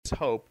its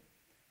hope,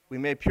 we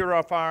may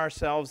purify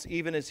ourselves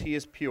even as he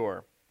is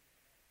pure,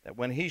 that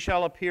when he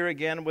shall appear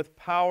again with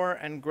power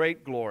and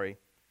great glory,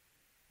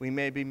 we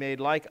may be made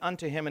like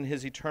unto him in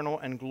his eternal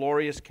and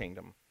glorious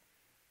kingdom,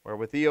 where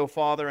with thee, O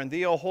Father, and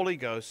thee, O Holy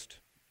Ghost,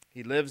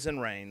 he lives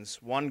and reigns,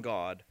 one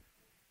God,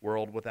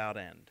 world without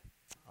end.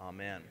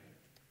 Amen.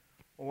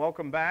 Well,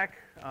 welcome back.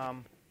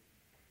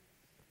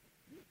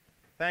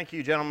 Thank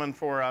you, gentlemen,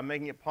 for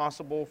making it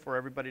possible for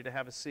everybody to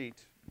have a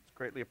seat. It's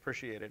greatly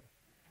appreciated.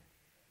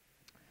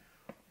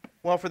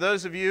 Well, for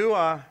those of you,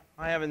 I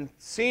haven't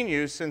seen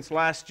you since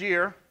last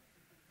year,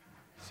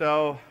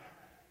 so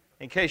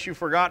in case you've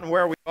forgotten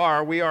where we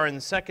are in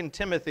 2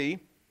 Timothy.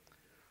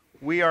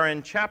 We are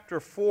in chapter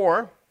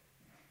 4,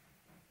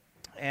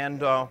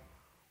 and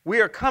we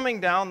are coming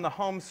down the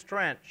home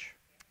stretch,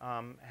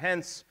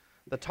 hence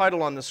the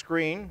title on the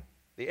screen,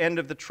 The End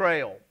of the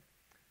Trail.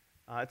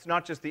 It's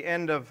not just the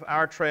end of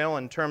our trail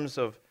in terms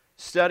of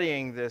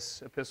studying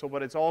this epistle,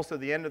 but it's also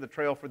the end of the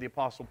trail for the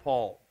Apostle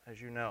Paul, as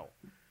you know.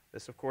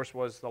 This, of course,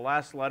 was the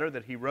last letter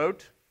that he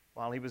wrote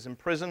while he was in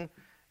prison,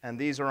 and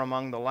these are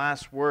among the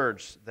last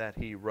words that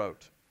he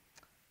wrote.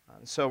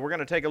 So we're going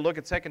to take a look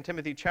at 2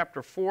 Timothy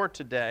chapter 4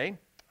 today,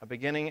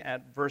 beginning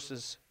at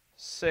verses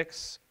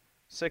 6,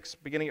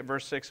 beginning at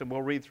verse 6, and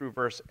we'll read through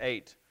verse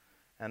 8.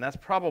 And that's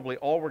probably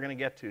all we're going to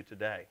get to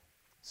today.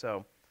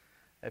 So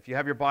if you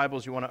have your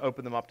Bibles, you want to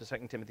open them up to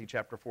 2 Timothy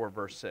chapter 4,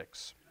 verse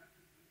 6.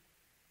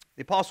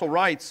 The apostle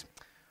writes,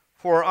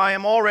 "For I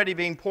am already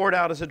being poured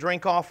out as a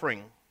drink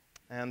offering,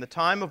 and the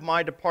time of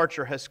my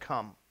departure has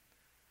come.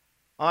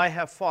 I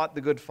have fought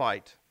the good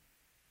fight.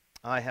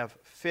 I have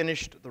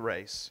finished the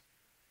race.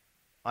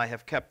 I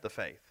have kept the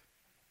faith.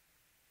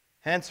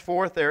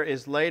 Henceforth there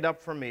is laid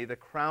up for me the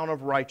crown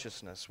of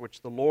righteousness,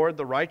 which the Lord,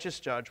 the righteous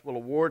judge, will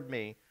award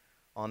me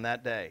on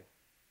that day.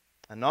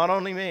 And not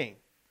only me,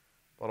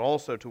 but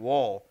also to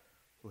all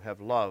who have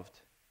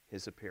loved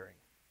his appearing."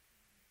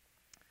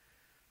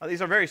 These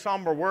are very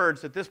somber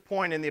words. At this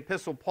point in the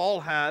epistle,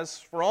 Paul has,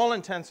 for all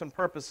intents and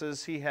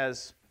purposes, he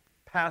has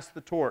passed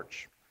the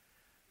torch.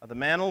 The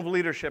mantle of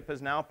leadership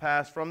has now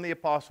passed from the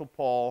Apostle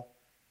Paul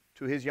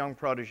to his young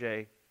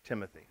protege,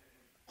 Timothy.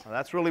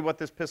 That's really what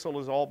this epistle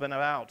has all been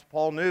about.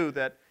 Paul knew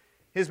that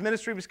his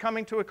ministry was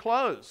coming to a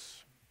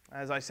close.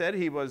 As I said,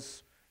 he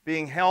was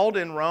being held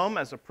in Rome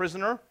as a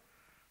prisoner.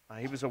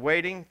 He was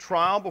awaiting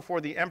trial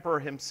before the emperor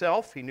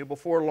himself. He knew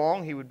before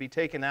long he would be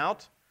taken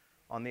out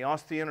on the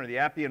Ostian or the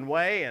Appian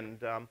Way,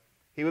 and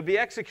he would be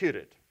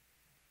executed.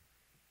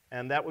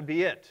 And that would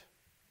be it.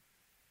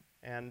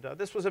 And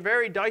this was a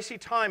very dicey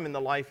time in the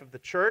life of the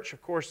church.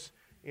 Of course,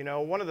 you know,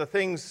 one of the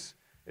things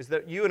is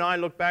that you and I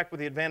look back with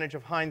the advantage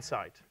of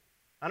hindsight.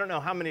 I don't know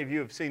how many of you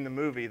have seen the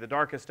movie The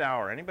Darkest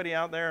Hour. Anybody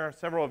out there?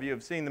 Several of you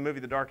have seen the movie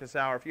The Darkest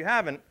Hour. If you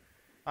haven't,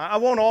 I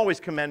won't always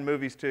commend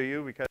movies to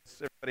you because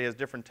everybody has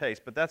different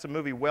tastes, but that's a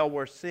movie well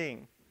worth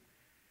seeing.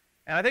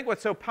 And I think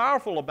what's so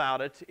powerful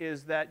about it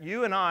is that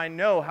you and I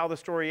know how the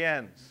story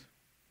ends.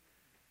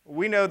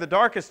 We know the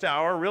darkest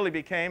hour really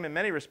became, in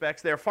many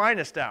respects, their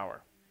finest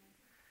hour.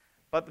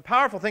 But the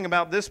powerful thing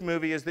about this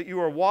movie is that you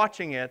are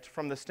watching it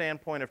from the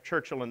standpoint of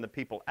Churchill and the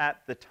people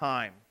at the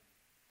time.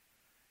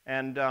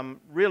 And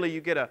really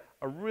you get a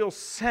real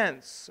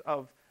sense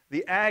of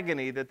the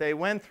agony that they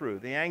went through,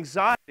 the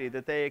anxiety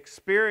that they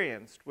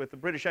experienced with the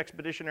British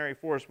Expeditionary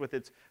Force with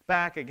its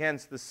back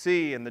against the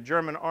sea and the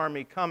German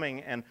army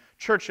coming and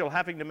Churchill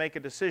having to make a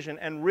decision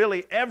and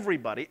really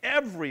everybody,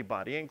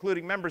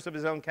 including members of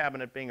his own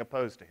cabinet, being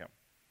opposed to him.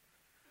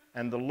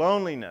 And the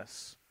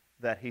loneliness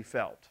that he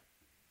felt.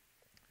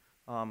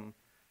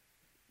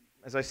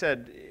 As I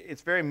said,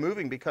 it's very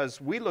moving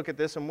because we look at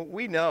this and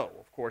we know,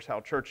 of course,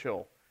 how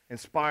Churchill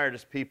inspired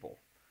his people.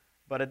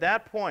 But at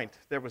that point,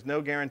 there was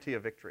no guarantee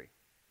of victory.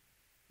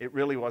 It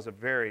really was a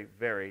very,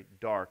 very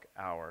dark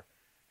hour,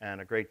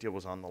 and a great deal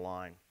was on the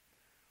line.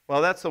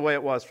 Well, that's the way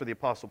it was for the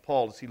Apostle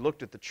Paul. As he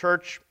looked at the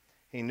church,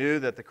 he knew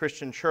that the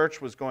Christian church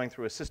was going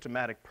through a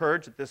systematic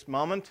purge at this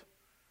moment.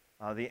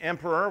 The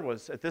emperor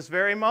was, at this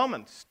very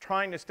moment,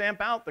 trying to stamp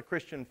out the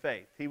Christian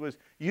faith. He was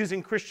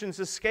using Christians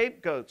as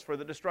scapegoats for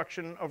the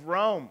destruction of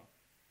Rome.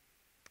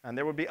 And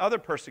there would be other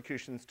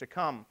persecutions to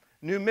come.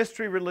 New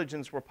mystery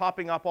religions were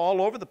popping up all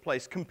over the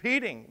place,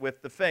 competing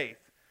with the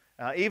faith,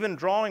 even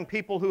drawing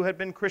people who had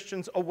been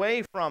Christians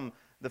away from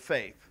the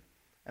faith.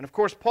 And of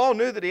course, Paul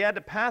knew that he had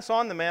to pass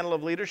on the mantle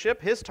of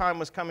leadership. His time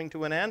was coming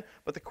to an end,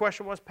 but the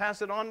question was,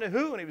 pass it on to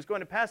who? And he was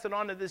going to pass it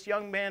on to this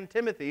young man,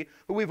 Timothy,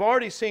 who we've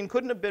already seen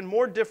couldn't have been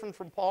more different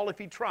from Paul if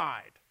he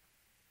tried.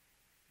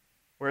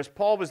 Whereas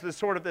Paul was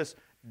this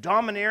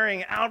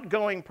domineering,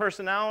 outgoing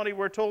personality,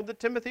 we're told that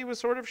Timothy was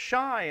sort of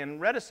shy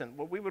and reticent,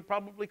 what we would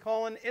probably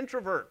call an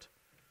introvert.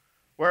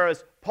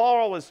 Whereas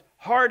Paul was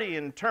hardy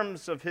in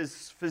terms of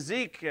his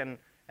physique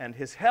and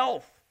his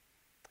health.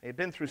 He had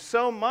been through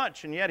so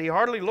much, and yet he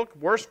hardly looked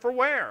worse for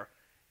wear.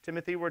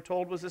 Timothy, we're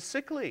told, was a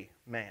sickly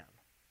man.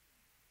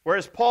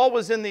 Whereas Paul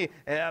was in the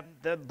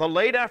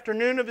late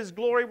afternoon of his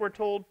glory, we're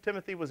told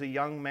Timothy was a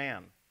young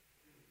man.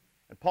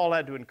 And Paul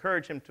had to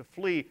encourage him to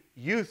flee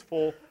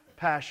youthful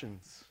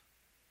passions.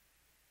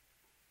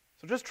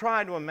 So just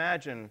try to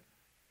imagine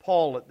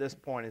Paul at this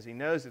point as he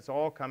knows it's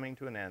all coming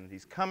to an end.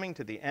 He's coming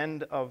to the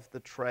end of the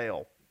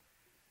trail.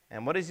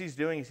 And what is he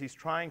doing is he's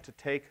trying to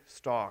take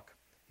stock.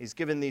 He's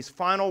given these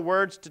final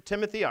words to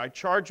Timothy. I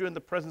charge you in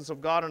the presence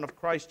of God and of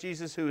Christ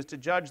Jesus, who is to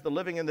judge the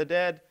living and the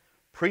dead.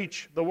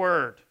 Preach the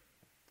word.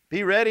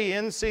 Be ready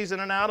in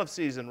season and out of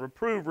season.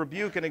 Reprove,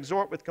 rebuke, and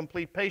exhort with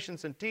complete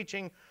patience and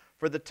teaching.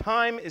 For the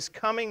time is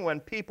coming when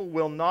people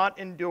will not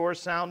endure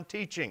sound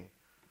teaching.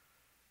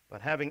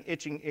 But having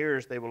itching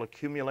ears, they will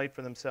accumulate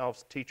for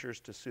themselves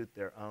teachers to suit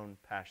their own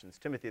passions.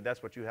 Timothy,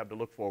 that's what you have to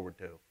look forward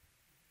to.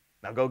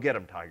 Now go get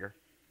them, Tiger.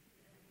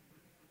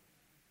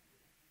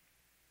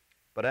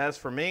 But as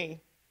for me,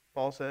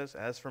 Paul says,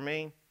 as for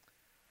me,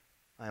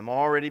 I am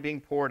already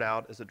being poured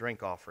out as a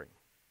drink offering,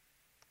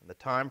 and the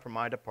time for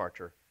my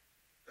departure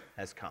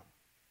has come.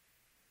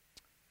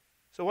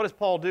 So what does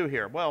Paul do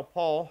here? Well,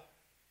 Paul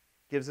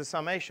gives a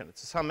summation.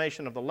 It's a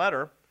summation of the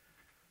letter,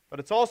 but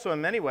it's also in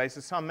many ways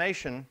a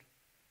summation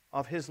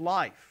of his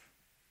life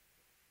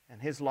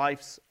and his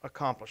life's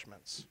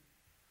accomplishments.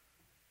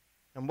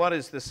 And what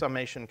does this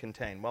summation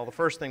contain? Well, the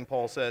first thing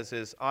Paul says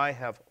is, I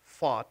have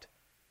fought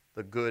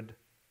the good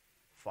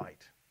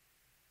fight.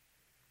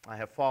 I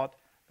have fought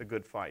the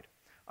good fight.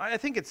 I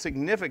think it's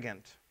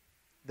significant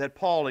that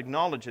Paul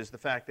acknowledges the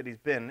fact that he's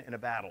been in a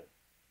battle.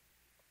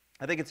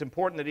 I think it's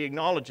important that he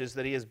acknowledges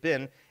that he has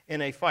been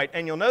in a fight.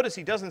 And you'll notice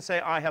he doesn't say,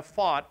 I have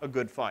fought a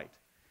good fight.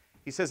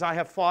 He says, I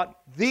have fought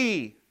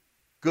the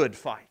good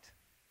fight.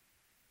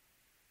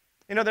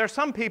 You know, there are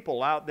some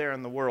people out there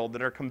in the world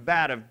that are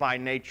combative by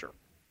nature.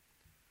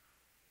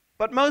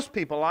 But most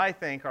people, I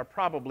think, are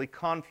probably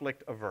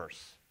conflict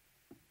averse.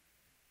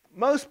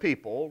 Most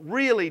people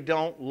really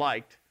don't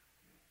like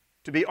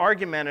to be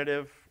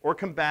argumentative or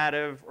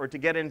combative or to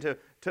get into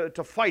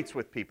fights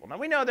with people. Now,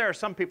 we know there are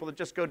some people that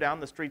just go down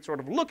the street sort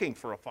of looking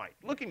for a fight,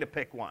 looking to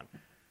pick one.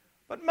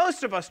 But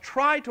most of us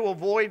try to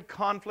avoid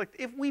conflict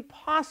if we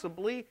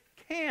possibly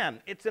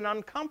can. It's an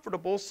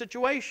uncomfortable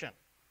situation.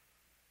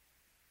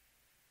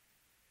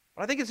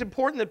 But I think it's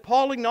important that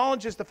Paul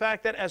acknowledges the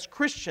fact that as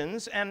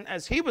Christians, and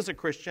as he was a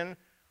Christian,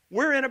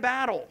 we're in a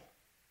battle.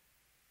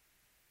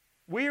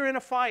 We're in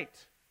a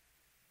fight.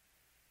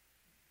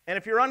 And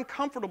if you're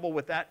uncomfortable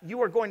with that,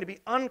 you are going to be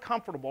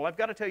uncomfortable. I've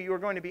got to tell you, you are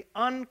going to be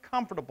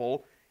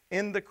uncomfortable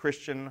in the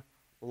Christian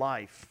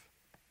life.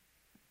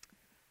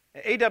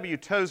 A.W.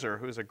 Tozer,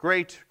 who is a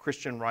great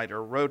Christian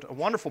writer, wrote a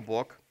wonderful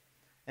book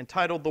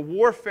entitled The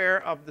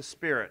Warfare of the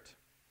Spirit.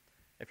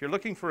 If you're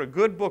looking for a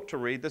good book to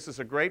read, this is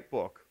a great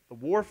book, The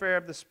Warfare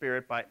of the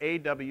Spirit by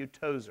A.W.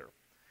 Tozer.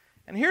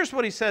 And here's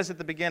what he says at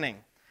the beginning.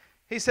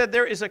 He said,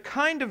 there is a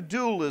kind of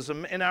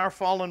dualism in our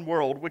fallen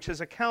world which has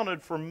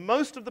accounted for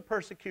most of the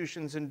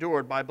persecutions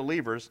endured by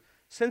believers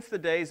since the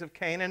days of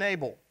Cain and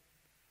Abel.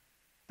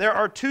 There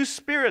are two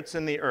spirits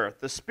in the earth,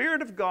 the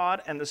spirit of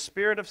God and the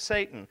spirit of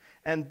Satan,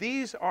 and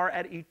these are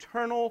at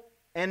eternal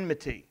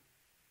enmity.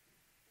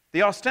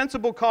 The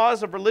ostensible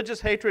cause of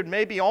religious hatred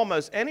may be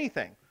almost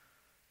anything.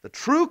 The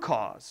true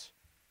cause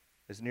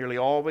is nearly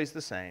always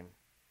the same.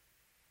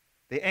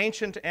 The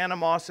ancient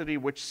animosity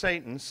which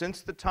Satan,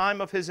 since the time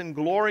of his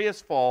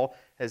inglorious fall,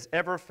 has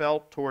ever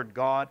felt toward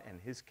God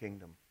and his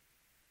kingdom.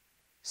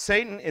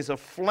 Satan is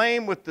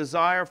aflame with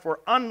desire for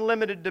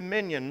unlimited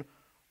dominion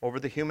over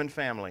the human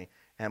family,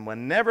 and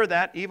whenever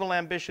that evil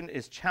ambition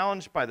is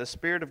challenged by the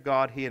Spirit of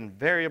God, he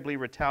invariably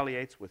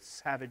retaliates with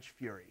savage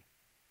fury.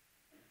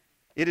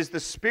 It is the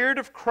Spirit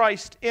of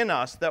Christ in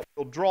us that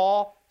will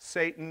draw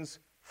Satan's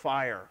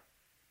fire.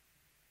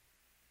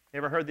 You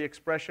ever heard the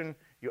expression,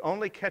 you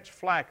only catch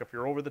flack if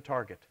you're over the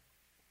target?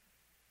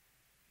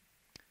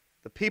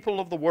 The people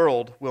of the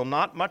world will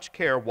not much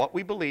care what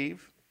we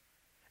believe,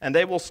 and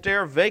they will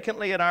stare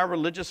vacantly at our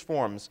religious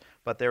forms,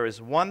 but there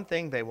is one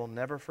thing they will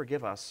never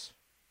forgive us: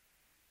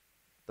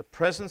 the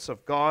presence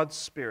of God's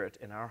Spirit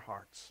in our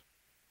hearts.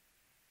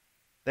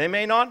 They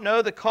may not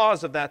know the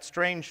cause of that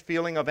strange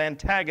feeling of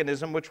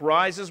antagonism which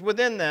rises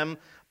within them,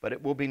 but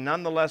it will be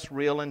nonetheless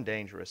real and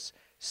dangerous.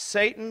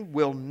 Satan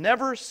will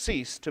never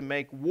cease to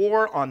make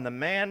war on the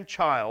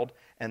man-child,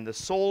 and the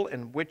soul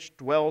in which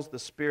dwells the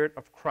Spirit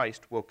of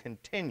Christ will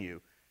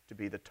continue to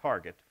be the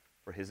target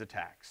for his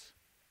attacks.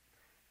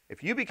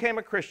 If you became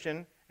a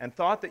Christian and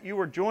thought that you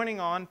were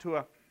joining on to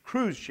a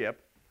cruise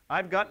ship,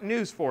 I've got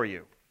news for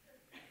you.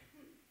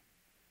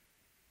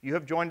 You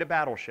have joined a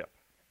battleship,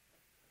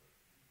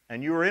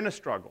 and you are in a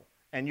struggle,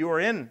 and you are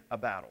in a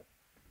battle.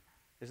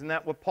 Isn't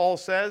that what Paul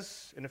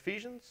says in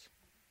Ephesians?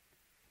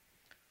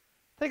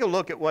 Take a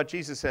look at what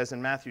Jesus says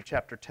in Matthew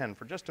chapter 10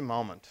 for just a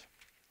moment.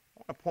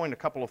 I want to point a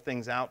couple of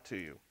things out to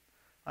you.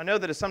 I know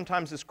that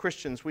sometimes as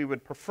Christians we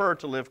would prefer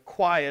to live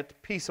quiet,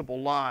 peaceable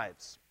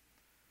lives.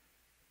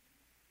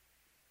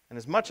 And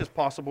as much as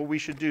possible we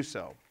should do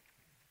so.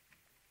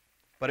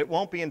 But it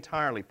won't be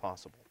entirely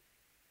possible.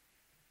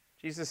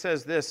 Jesus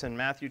says this in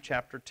Matthew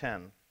chapter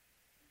 10,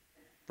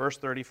 verse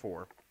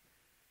 34.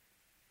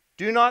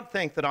 Do not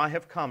think that I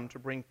have come to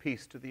bring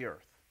peace to the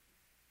earth.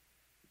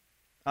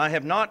 I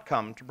have not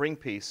come to bring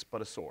peace, but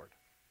a sword.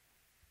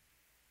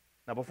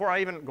 Now, before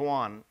I even go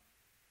on,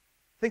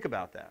 think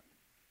about that.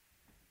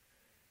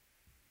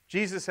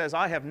 Jesus says,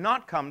 I have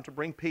not come to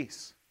bring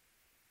peace.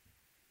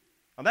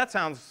 Now that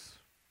sounds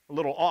a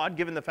little odd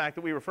given the fact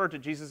that we refer to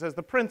Jesus as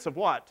the Prince of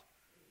what?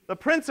 The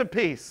Prince of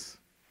Peace.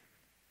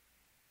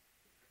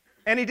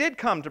 And he did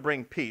come to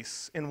bring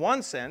peace in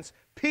one sense,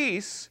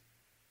 peace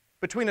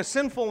between a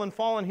sinful and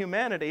fallen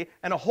humanity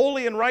and a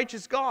holy and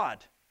righteous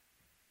God.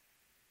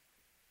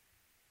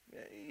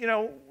 You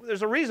know,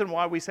 there's a reason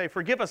why we say,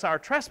 forgive us our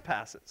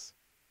trespasses,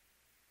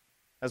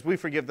 as we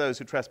forgive those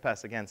who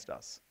trespass against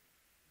us.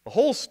 The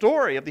whole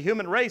story of the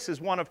human race is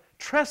one of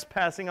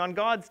trespassing on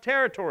God's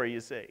territory, you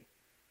see.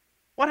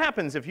 What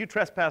happens if you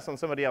trespass on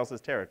somebody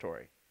else's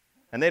territory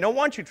and they don't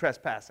want you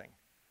trespassing?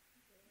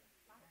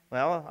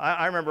 Well,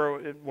 I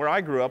remember where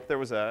I grew up, there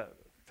was a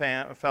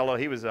fellow,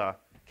 he was a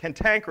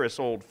cantankerous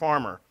old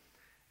farmer,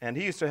 and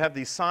he used to have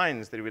these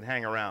signs that he would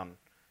hang around.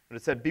 And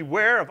it said,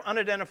 beware of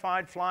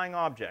unidentified flying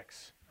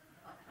objects.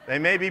 They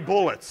may be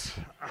bullets.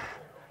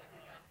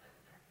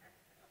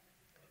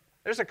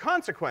 There's a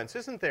consequence,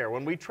 isn't there,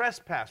 when we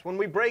trespass, when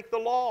we break the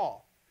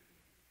law?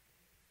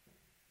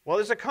 Well,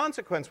 there's a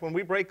consequence when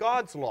we break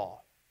God's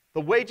law.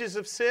 The wages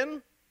of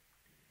sin?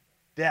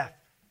 Death.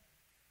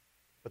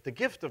 But the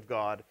gift of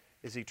God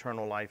is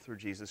eternal life through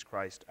Jesus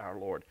Christ our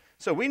Lord.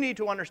 So we need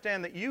to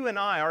understand that you and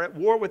I are at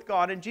war with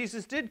God, and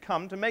Jesus did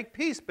come to make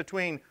peace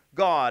between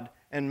God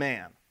and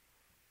man.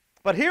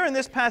 But here in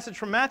this passage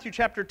from Matthew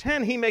chapter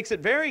 10, he makes it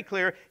very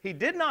clear he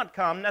did not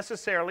come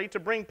necessarily to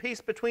bring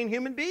peace between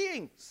human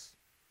beings.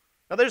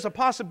 Now there's a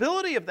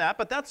possibility of that,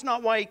 but that's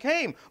not why he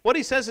came. What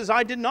he says is,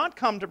 I did not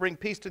come to bring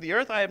peace to the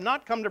earth. I have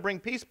not come to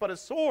bring peace but a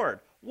sword.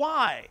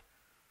 Why?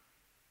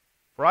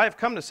 For I have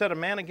come to set a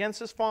man against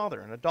his father,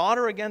 and a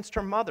daughter against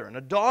her mother, and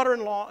a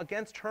daughter-in-law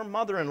against her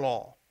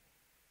mother-in-law.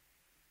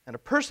 And a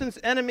person's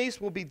enemies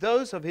will be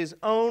those of his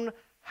own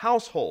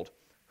household.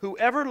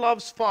 Whoever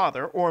loves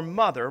father or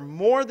mother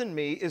more than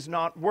me is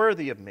not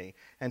worthy of me.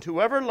 And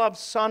whoever loves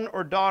son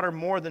or daughter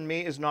more than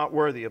me is not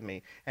worthy of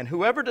me. And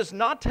whoever does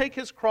not take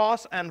his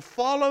cross and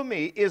follow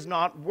me is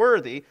not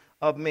worthy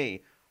of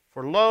me.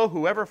 For lo,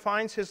 whoever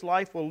finds his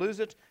life will lose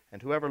it,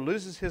 and whoever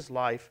loses his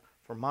life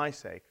for my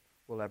sake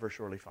will ever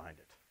surely find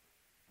it.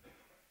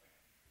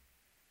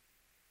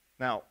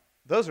 Now,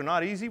 those are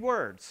not easy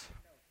words.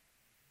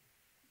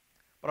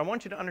 But I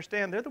want you to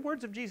understand they're the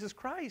words of Jesus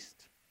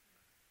Christ.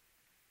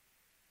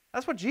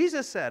 That's what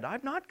Jesus said.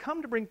 I've not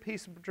come to bring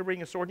peace, to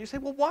bring a sword. And you say,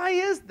 well, why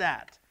is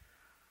that?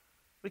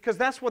 Because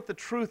that's what the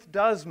truth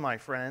does, my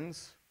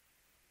friends.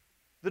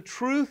 The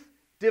truth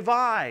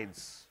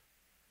divides.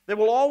 There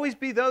will always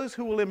be those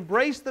who will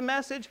embrace the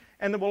message,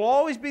 and there will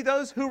always be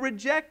those who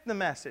reject the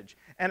message.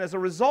 And as a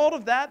result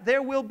of that,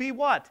 there will be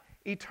what?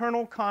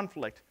 Eternal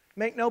conflict.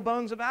 Make no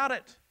bones about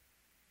it.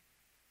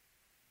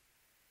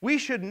 We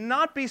should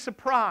not be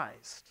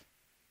surprised,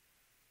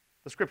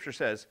 the Scripture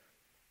says,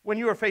 when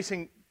you are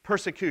facing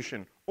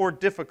persecution or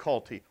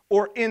difficulty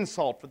or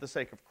insult for the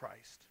sake of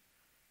Christ.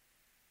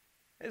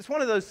 It's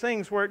one of those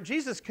things where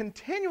Jesus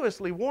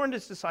continuously warned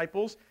his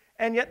disciples,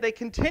 and yet they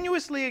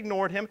continuously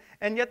ignored him,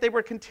 and yet they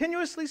were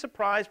continuously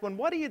surprised when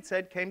what he had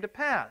said came to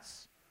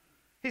pass.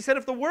 He said,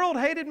 if the world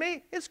hated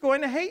me, it's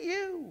going to hate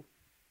you.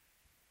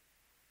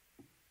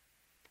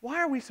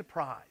 Why are we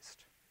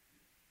surprised?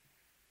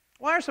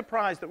 Why are we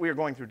surprised that we are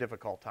going through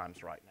difficult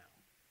times right now?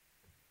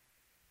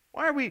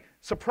 Why are we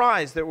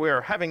surprised that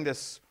we're having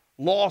this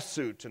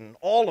lawsuit and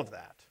all of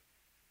that?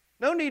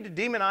 No need to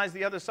demonize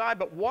the other side,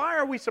 but why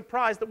are we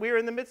surprised that we are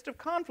in the midst of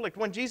conflict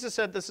when Jesus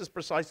said this is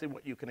precisely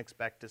what you can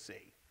expect to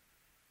see?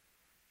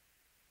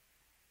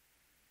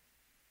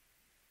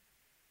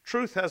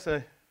 Truth has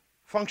a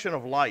function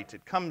of light.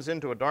 It comes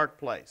into a dark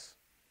place.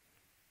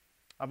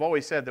 I've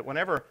always said that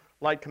whenever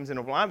light comes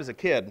in, when I was a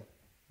kid,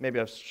 maybe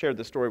I've shared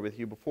this story with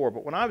you before,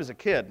 but when I was a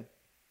kid,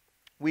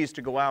 we used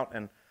to go out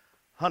and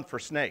hunt for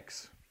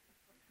snakes.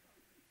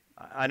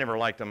 I never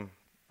liked them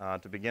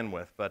to begin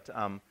with, but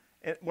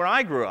where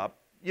I grew up,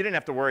 you didn't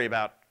have to worry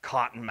about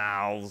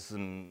cottonmouths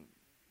and,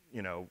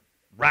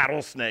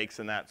 rattlesnakes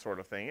and that sort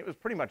of thing. It was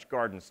pretty much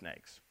garden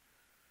snakes.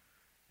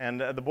 And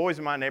the boys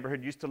in my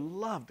neighborhood used to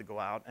love to go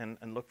out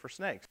and look for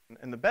snakes.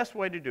 And the best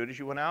way to do it is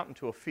you went out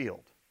into a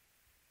field,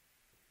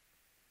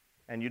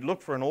 and you'd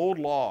look for an old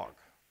log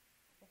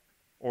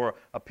or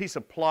a piece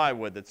of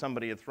plywood that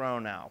somebody had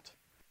thrown out.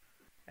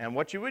 And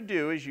what you would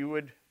do is you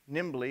would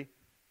nimbly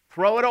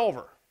throw it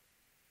over.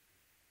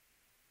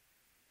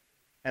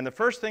 And the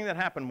first thing that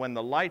happened when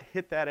the light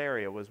hit that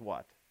area was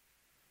what?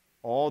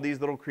 All these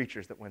little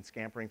creatures that went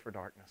scampering for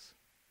darkness.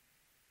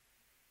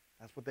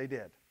 That's what they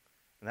did.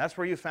 And that's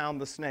where you found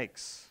the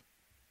snakes.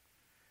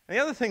 And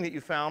the other thing that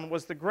you found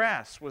was the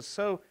grass was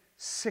so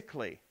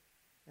sickly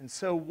and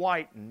so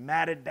white and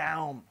matted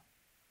down.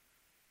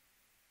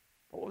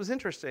 But what was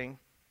interesting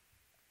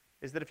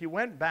is that if you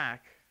went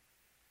back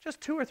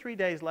just 2 or 3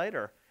 days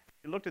later,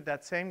 you looked at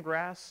that same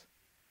grass,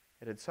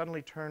 it had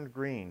suddenly turned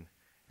green,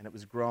 and it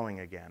was growing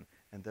again.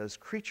 And those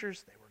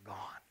creatures, they were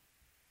gone.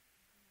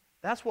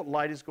 That's what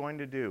light is going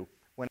to do.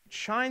 When it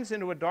shines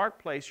into a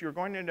dark place, you're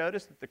going to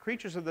notice that the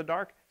creatures of the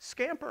dark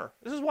scamper.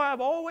 This is why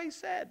I've always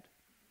said,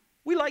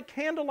 we like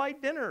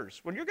candlelight dinners.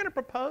 When you're going to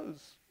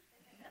propose,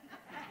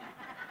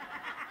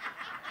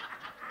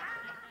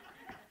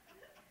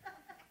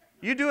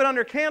 You do it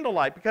under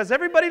candlelight because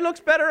everybody looks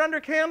better under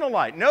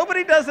candlelight.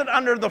 Nobody does it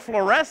under the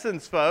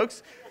fluorescence,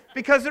 folks,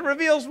 because it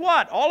reveals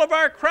what? All of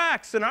our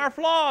cracks and our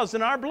flaws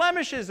and our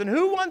blemishes, and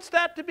who wants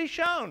that to be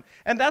shown?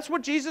 And that's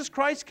what Jesus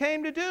Christ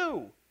came to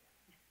do.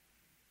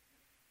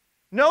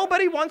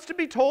 Nobody wants to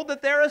be told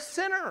that they're a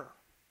sinner,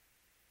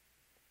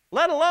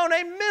 let alone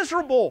a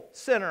miserable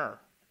sinner.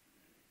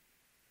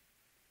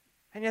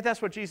 And yet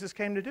that's what Jesus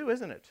came to do,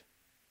 isn't it?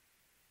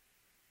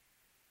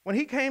 When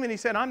he came and he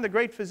said, I'm the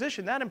great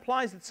physician, that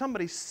implies that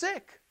somebody's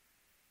sick.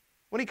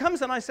 When he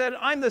comes and I said,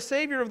 I'm the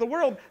Savior of the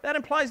world, that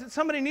implies that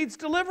somebody needs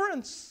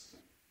deliverance.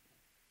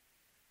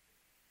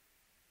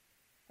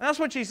 And that's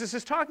what Jesus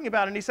is talking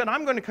about. And he said,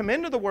 I'm going to come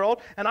into the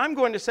world and I'm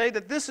going to say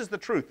that this is the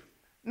truth.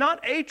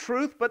 Not a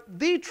truth, but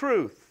the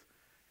truth.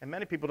 And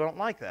many people don't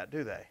like that,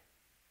 do they?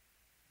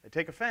 They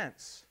take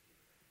offense.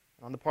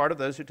 On the part of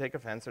those who take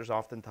offense, there's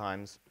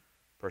oftentimes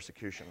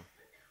persecution.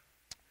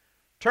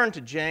 Turn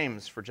to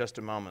James for just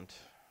a moment.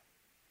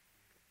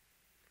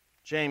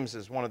 James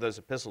is one of those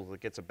epistles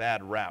that gets a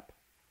bad rap.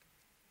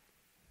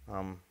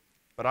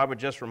 But I would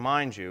just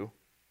remind you,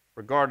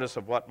 regardless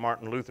of what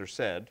Martin Luther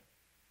said,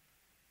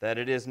 that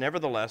it is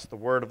nevertheless the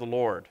word of the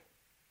Lord.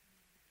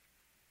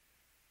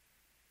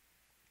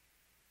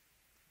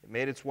 It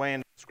made its way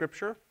into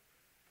Scripture,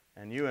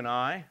 and you and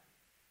I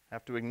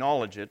have to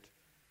acknowledge it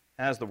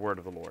as the word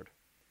of the Lord.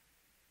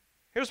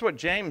 Here's what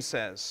James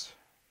says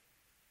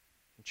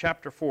in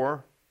chapter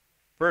 4,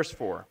 verse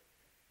 4.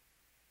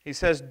 He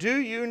says,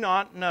 do you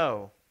not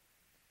know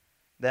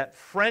that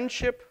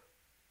friendship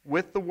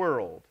with the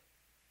world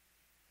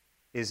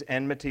is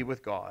enmity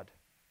with God?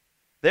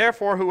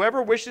 Therefore,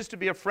 whoever wishes to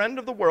be a friend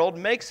of the world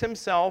makes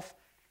himself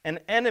an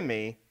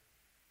enemy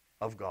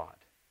of God.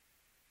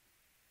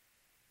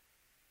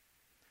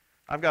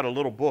 I've got a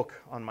little book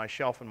on my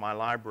shelf in my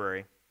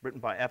library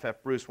written by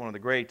F.F. Bruce, one of the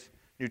great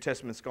New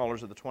Testament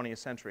scholars of the 20th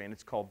century, and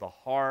it's called The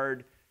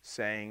Hard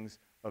Sayings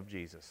of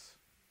Jesus.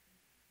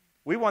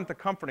 We want the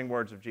comforting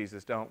words of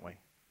Jesus, don't we?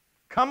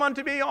 Come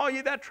unto me, all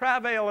ye that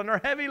travail and are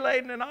heavy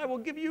laden, and I will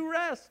give you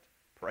rest.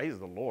 Praise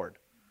the Lord.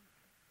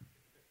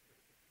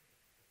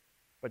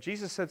 But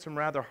Jesus said some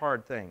rather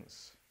hard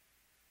things.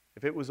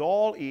 If it was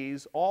all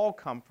ease, all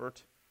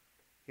comfort,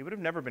 he would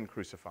have never been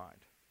crucified.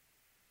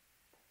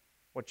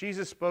 What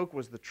Jesus spoke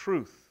was the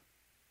truth.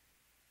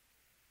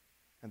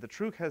 And the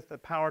truth has the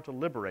power to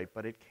liberate,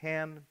 but it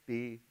can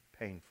be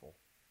painful.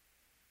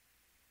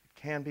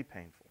 It can be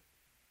painful.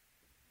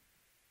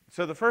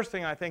 So the first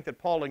thing I think that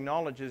Paul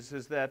acknowledges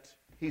is that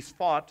he's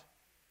fought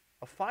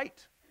a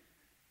fight.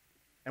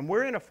 And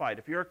we're in a fight.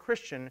 If you're a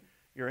Christian,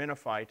 you're in a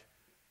fight.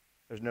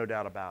 There's no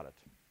doubt about it.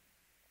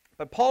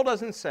 But Paul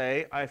doesn't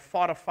say, I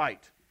fought a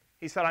fight.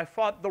 He said, I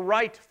fought the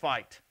right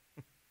fight.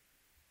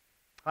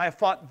 I have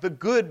fought the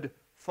good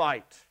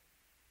fight.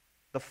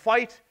 The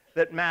fight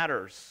that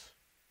matters.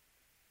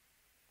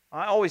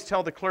 I always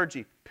tell the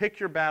clergy, pick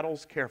your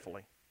battles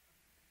carefully.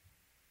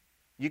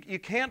 You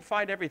can't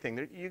fight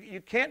everything. You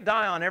can't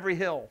die on every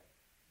hill.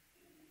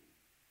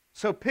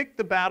 So pick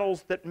the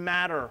battles that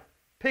matter.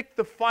 Pick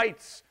the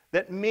fights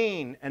that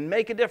mean and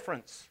make a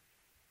difference.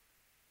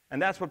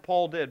 And that's what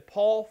Paul did.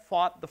 Paul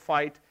fought the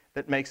fight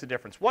that makes a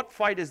difference. What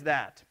fight is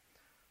that?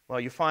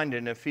 Well, you find it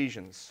in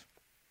Ephesians.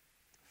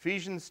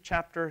 Ephesians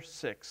chapter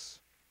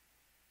 6.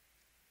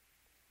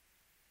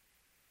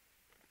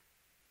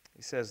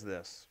 He says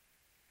this.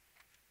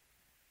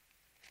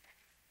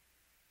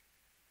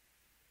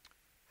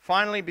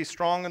 Finally, be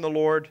strong in the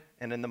Lord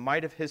and in the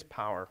might of his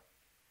power.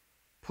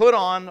 Put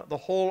on the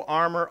whole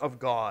armor of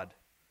God,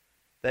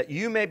 that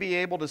you may be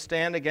able to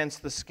stand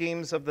against the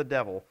schemes of the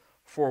devil.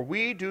 For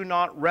we do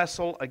not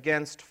wrestle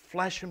against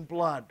flesh and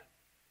blood,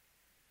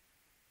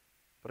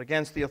 but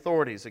against the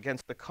authorities,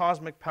 against the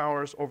cosmic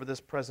powers over this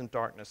present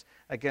darkness,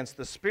 against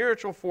the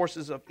spiritual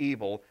forces of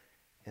evil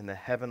in the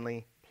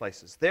heavenly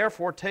places.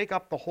 Therefore, take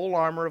up the whole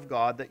armor of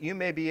God, that you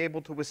may be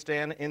able to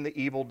withstand in the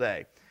evil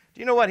day. Do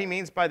you know what he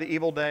means by the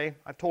evil day?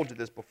 I've told you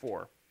this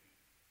before.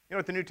 You know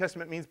what the New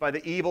Testament means by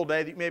the evil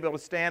day, that you may be able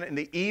to stand in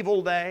the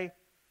evil day?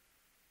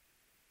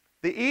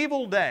 The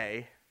evil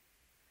day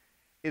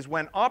is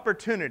when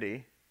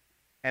opportunity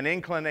and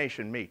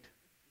inclination meet.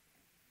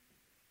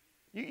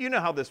 You know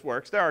how this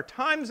works. There are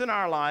times in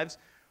our lives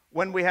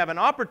when we have an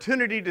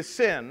opportunity to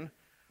sin,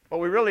 but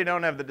we really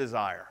don't have the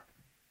desire.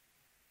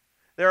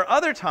 There are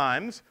other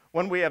times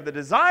when we have the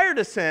desire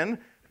to sin,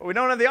 but we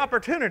don't have the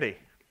opportunity.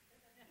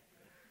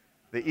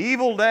 The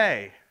evil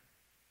day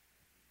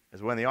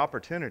is when the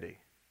opportunity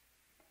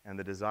and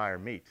the desire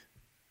meet.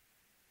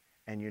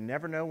 And you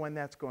never know when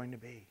that's going to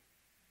be.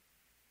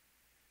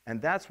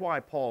 And that's why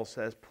Paul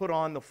says, put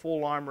on the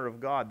full armor of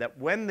God, that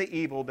when the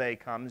evil day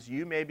comes,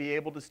 you may be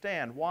able to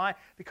stand. Why?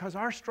 Because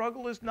our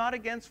struggle is not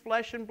against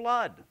flesh and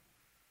blood.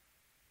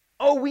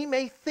 Oh, we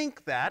may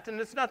think that, and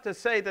it's not to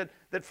say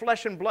that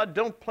flesh and blood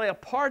don't play a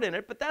part in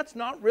it, but that's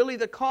not really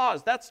the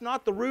cause. That's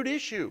not the root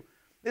issue.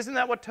 Isn't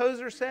that what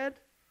Tozer said?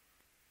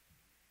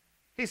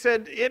 He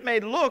said, it may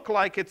look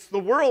like it's the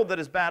world that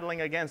is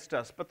battling against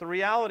us, but the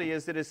reality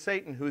is it is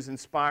Satan who's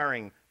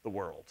inspiring the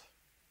world.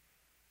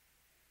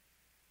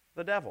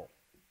 the devil.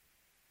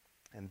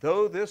 And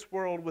though this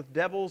world with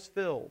devils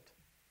filled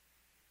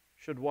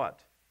should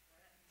what?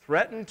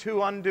 Threaten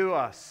to undo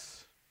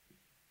us.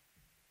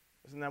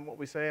 Isn't that what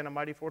we say in A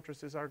Mighty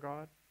Fortress is Our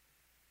God?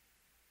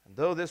 And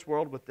though this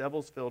world with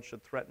devils filled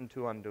should threaten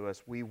to undo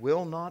us, we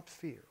will not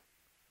fear.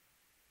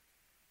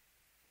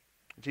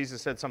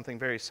 Jesus said something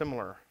very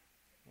similar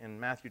in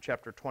Matthew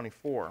chapter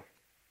 24.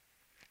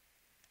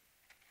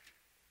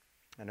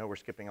 I know we're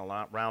skipping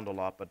around a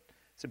lot, but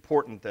it's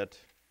important that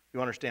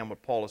you understand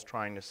what Paul is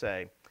trying to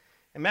say.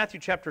 In Matthew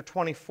chapter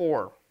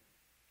 24,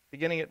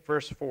 beginning at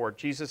verse 4,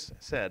 Jesus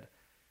said,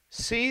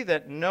 "See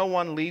that no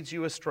one leads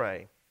you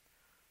astray.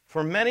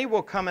 For many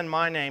will come in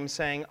my name,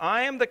 saying,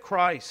 'I am the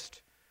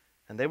Christ,'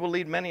 and they will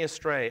lead many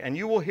astray. And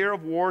you will hear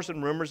of wars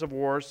and rumors of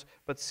wars,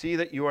 but see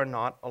that you are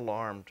not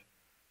alarmed.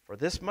 For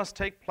this must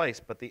take place,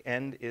 but the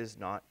end is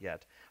not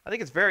yet." I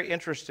think it's very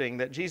interesting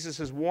that Jesus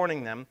is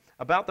warning them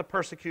about the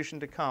persecution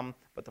to come,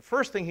 but the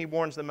first thing he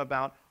warns them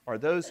about are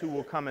those who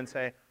will come and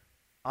say,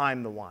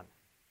 "I'm the one.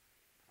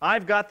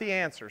 I've got the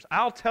answers.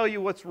 I'll tell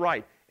you what's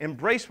right.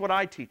 Embrace what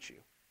I teach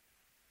you."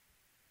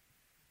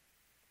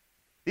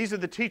 These are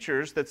the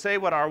teachers that say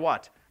what?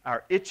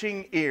 Our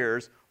itching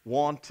ears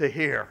want to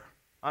hear.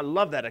 I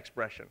love that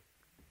expression.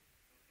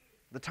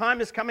 The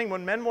time is coming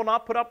when men will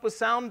not put up with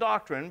sound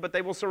doctrine, but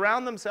they will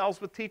surround themselves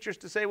with teachers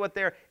to say what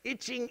their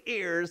itching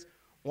ears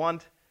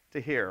want to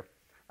hear.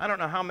 I don't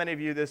know how many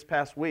of you this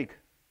past week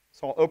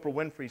saw Oprah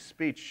Winfrey's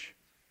speech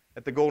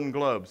at the Golden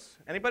Globes.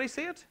 Anybody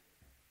see it?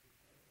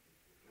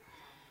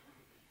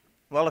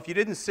 Well, if you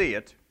didn't see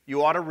it,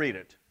 you ought to read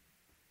it,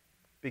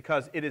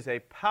 because it is a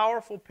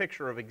powerful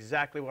picture of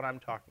exactly what I'm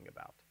talking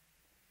about.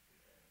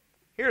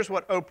 Here's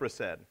what Oprah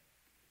said.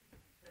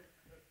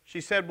 She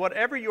said,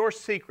 "Whatever your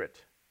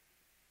secret,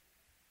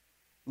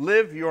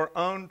 live your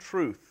own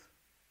truth.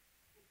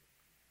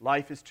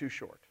 Life is too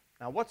short."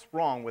 Now, what's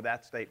wrong with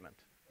that statement?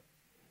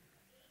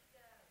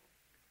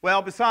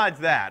 Well, besides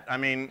that,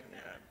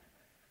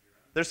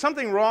 there's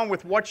something wrong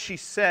with what she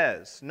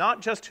says.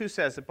 Not just who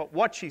says it, but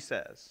what she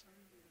says.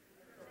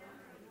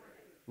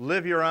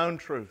 Live your own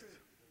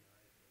truth.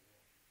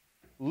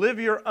 Live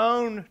your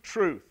own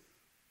truth.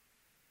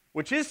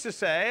 Which is to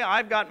say,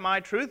 I've got my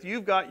truth,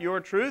 you've got your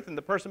truth, and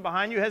the person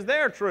behind you has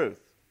their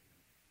truth.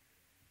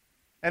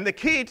 And the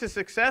key to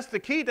success, the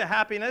key to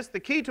happiness, the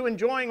key to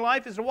enjoying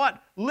life is to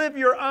what? Live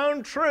your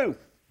own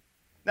truth.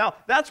 Now,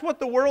 that's what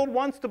the world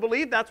wants to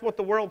believe, that's what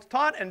the world's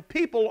taught, and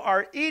people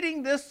are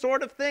eating this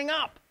sort of thing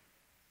up.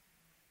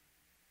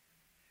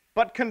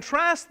 But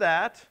contrast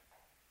that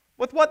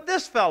with what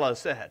this fellow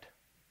said.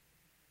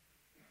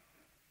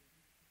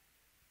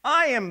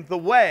 "I am the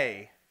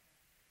way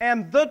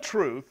and the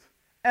truth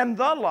and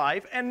the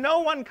life, and no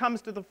one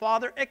comes to the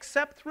Father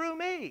except through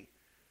me."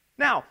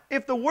 Now,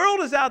 if the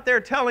world is out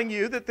there telling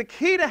you that the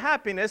key to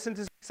happiness and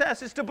to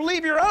success is to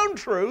believe your own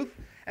truth,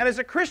 and as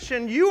a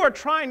Christian you are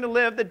trying to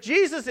live that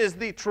Jesus is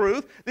the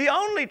truth,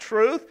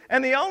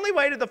 and the only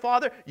way to the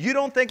Father, you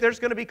don't think there's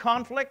going to be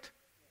conflict?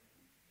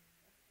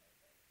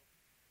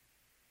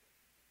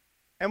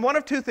 And one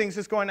of two things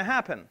is going to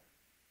happen.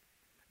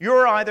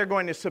 You're either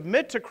going to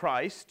submit to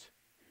Christ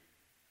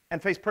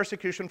and face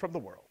persecution from the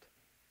world,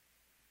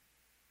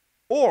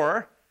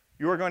 or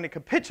you are going to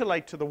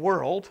capitulate to the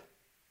world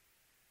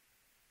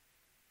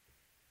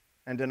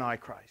and deny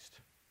Christ.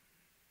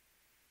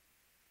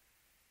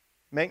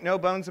 Make no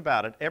bones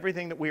about it,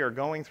 everything that we are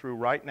going through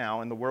right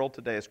now in the world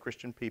today as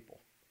Christian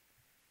people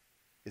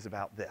is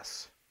about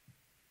this.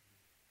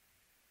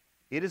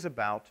 It is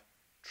about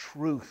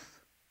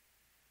truth.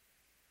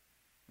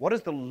 What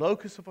is the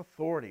locus of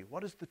authority?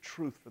 What is the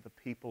truth for the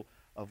people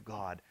of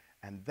God?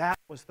 And that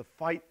was the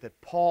fight that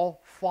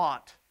Paul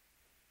fought.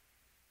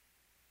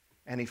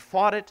 And he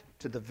fought it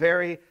to the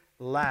very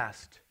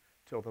last,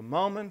 till the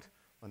moment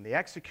when the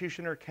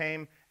executioner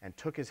came and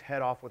took his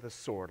head off with a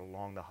sword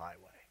along the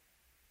highway.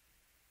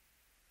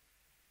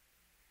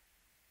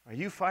 Are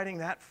you fighting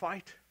that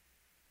fight?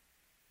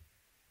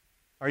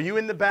 Are you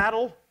in the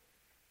battle?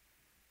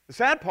 The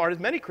sad part is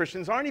many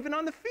Christians aren't even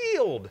on the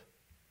field.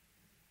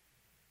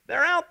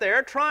 They're out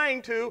there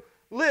trying to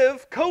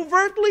live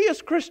covertly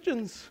as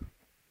Christians.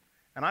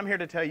 And I'm here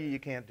to tell you, you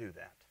can't do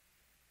that.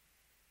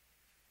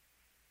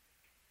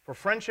 For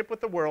friendship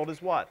with the world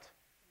is what?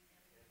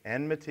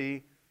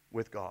 Enmity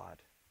with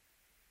God.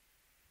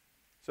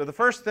 So the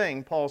first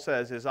thing Paul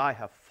says is, I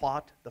have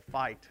fought the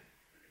fight.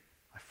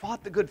 I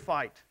fought the good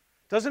fight.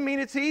 Doesn't mean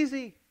it's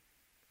easy.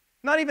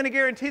 Not even a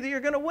guarantee that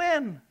you're going to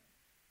win.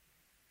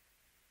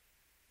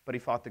 But he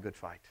fought the good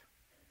fight.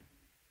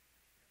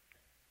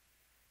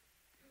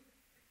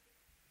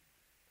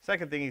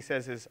 Second thing he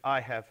says is,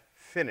 I have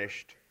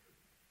finished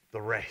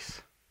the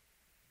race.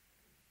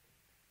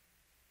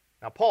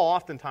 Now, Paul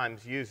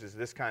oftentimes uses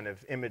this kind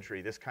of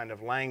imagery, this kind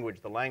of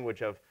language, the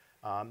language of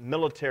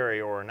military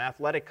or an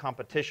athletic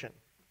competition.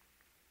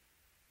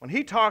 When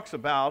he talks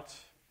about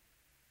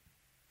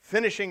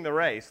finishing the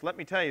race, let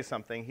me tell you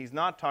something, he's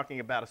not talking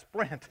about a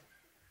sprint.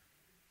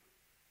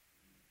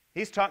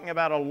 He's talking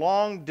about a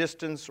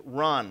long-distance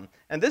run.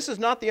 And this is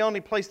not the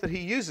only place that he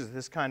uses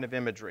this kind of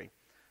imagery.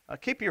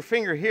 Keep your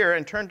finger here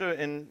and turn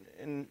to,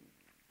 in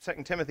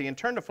 2 Timothy, and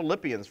turn to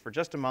Philippians for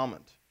just a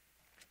moment.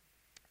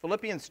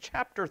 Philippians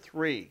chapter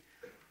 3.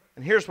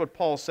 And here's what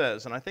Paul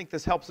says, and I think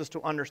this helps us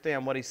to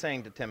understand what he's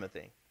saying to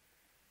Timothy.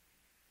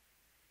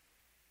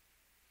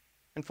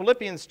 In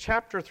Philippians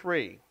chapter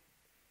 3,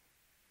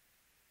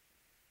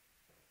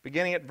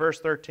 beginning at verse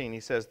 13, he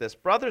says this,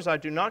 "Brothers, I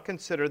do not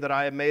consider that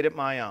I have made it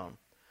my own.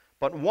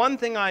 But one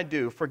thing I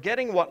do,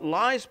 forgetting what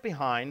lies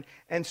behind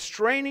and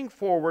straining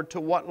forward to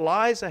what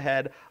lies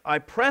ahead, I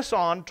press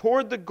on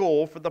toward the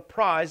goal for the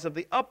prize of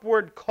the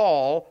upward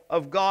call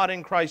of God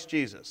in Christ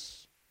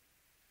Jesus.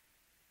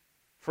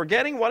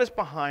 Forgetting what is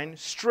behind,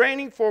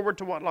 straining forward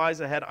to what lies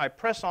ahead, I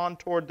press on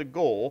toward the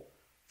goal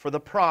for the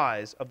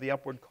prize of the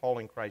upward call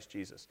in Christ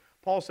Jesus."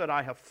 Paul said,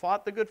 I have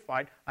fought the good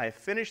fight, I have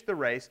finished the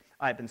race,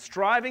 I have been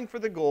striving for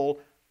the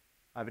goal,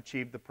 I've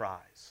achieved the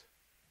prize.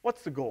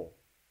 What's the goal?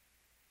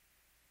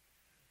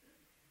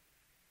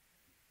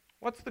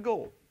 What's the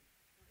goal?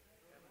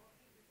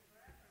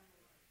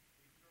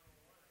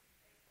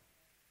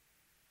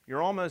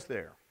 You're almost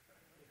there.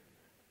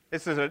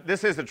 This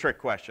is a trick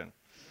question.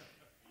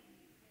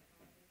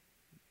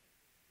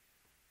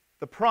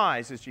 The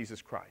prize is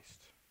Jesus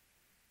Christ.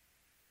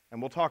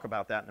 And we'll talk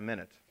about that in a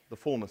minute, the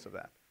fullness of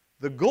that.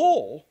 The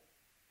goal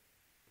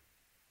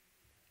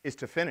is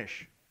to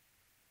finish.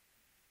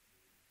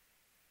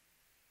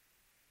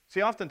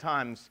 See,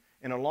 oftentimes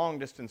in a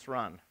long-distance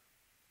run,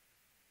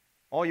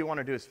 all you want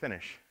to do is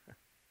finish.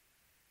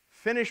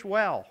 Finish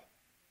well.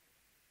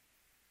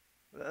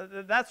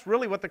 That's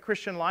really what the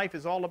Christian life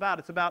is all about.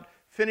 It's about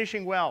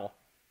finishing well.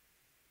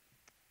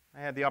 I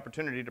had the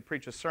opportunity to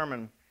preach a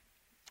sermon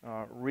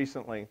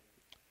recently,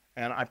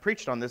 and I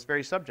preached on this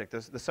very subject,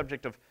 the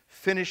subject of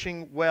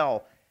finishing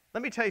well.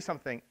 Let me tell you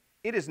something.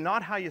 It is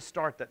not how you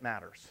start that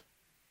matters.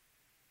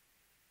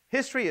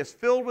 History is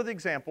filled with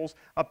examples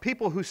of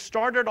people who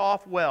started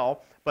off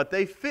well, but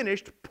they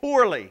finished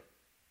poorly.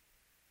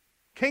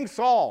 King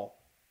Saul,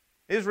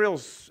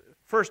 Israel's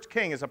first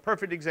king, is a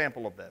perfect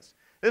example of this.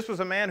 This was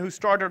a man who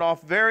started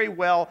off very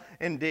well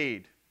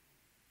indeed.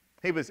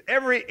 He was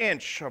every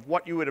inch of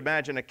what you would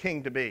imagine a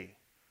king to be.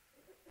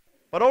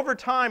 But over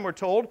time, we're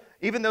told,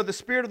 even though the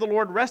Spirit of the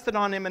Lord rested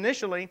on him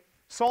initially,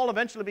 Saul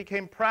eventually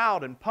became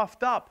proud and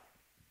puffed up.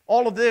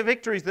 All of the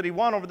victories that he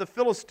won over the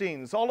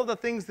Philistines, all of the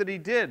things that he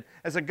did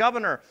as a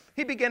governor,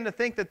 he began to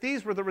think that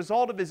these were the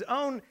result of his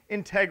own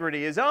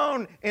integrity, his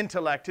own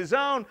intellect, his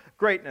own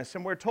greatness.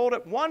 And we're told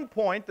at one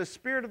point the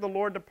Spirit of the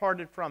Lord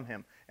departed from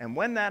him. And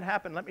when that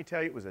happened, let me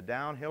tell you, it was a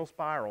downhill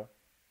spiral.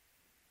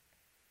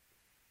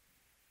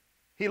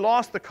 He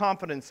lost the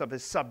confidence of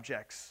his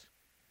subjects.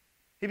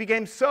 He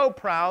became so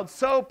proud,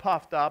 so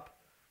puffed up,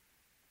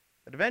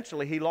 that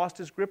eventually he lost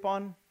his grip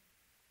on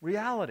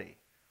reality.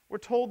 We're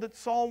told that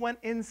Saul went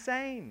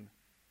insane.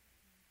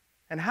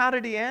 And how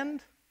did he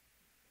end?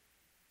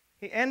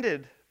 He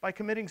ended by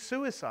committing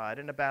suicide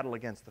in a battle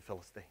against the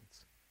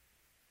Philistines.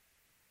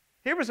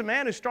 Here was a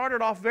man who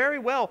started off very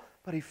well,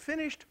 but he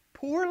finished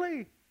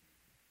poorly.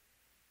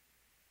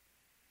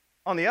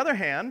 On the other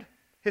hand,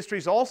 history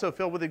is also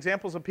filled with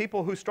examples of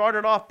people who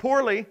started off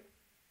poorly,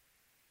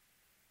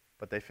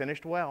 but they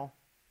finished well.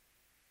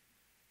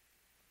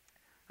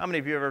 How many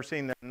of you have ever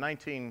seen the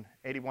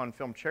 1981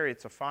 film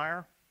Chariots of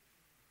Fire?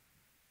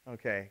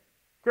 Okay.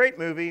 Great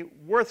movie,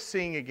 worth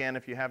seeing again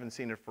if you haven't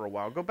seen it for a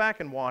while. Go back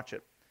and watch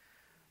it.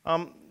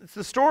 It's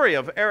the story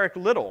of Eric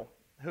Liddell,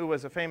 who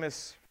was a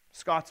famous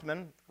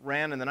Scotsman,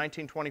 ran in the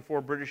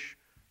 1924 British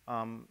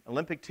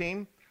Olympic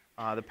team,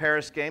 the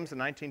Paris Games in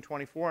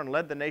 1924, and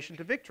led the nation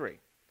to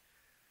victory.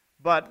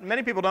 But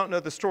many people don't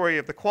know the story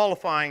of the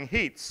qualifying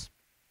heats.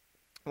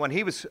 When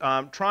he was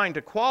trying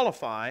to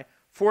qualify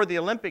for the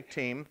Olympic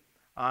team,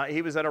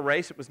 he was at a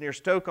race. It was near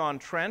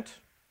Stoke-on-Trent.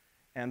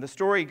 And the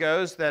story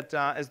goes that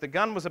as the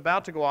gun was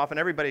about to go off, and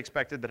everybody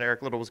expected that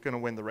Eric Liddell was going to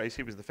win the race,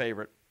 he was the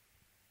favorite.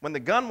 When the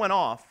gun went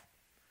off,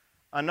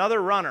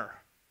 another runner,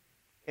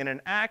 in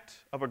an act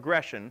of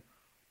aggression,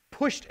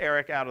 pushed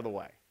Eric out of the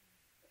way.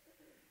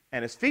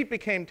 And his feet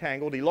became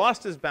tangled, he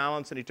lost his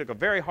balance, and he took a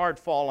very hard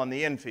fall on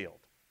the infield.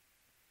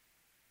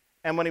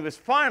 And when he was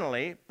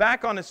finally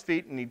back on his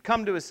feet and he'd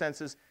come to his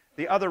senses,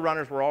 the other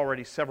runners were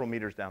already several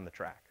meters down the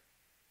track.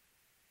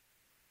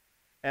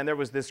 And there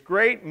was this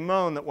great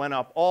moan that went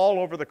up all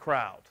over the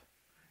crowd.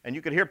 And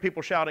you could hear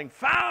people shouting,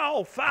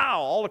 "Foul,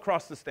 foul," all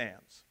across the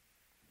stands.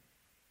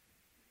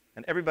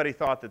 And everybody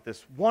thought that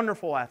this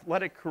wonderful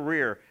athletic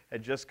career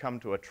had just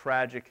come to a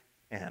tragic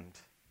end.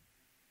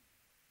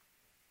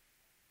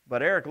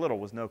 But Eric Liddell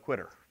was no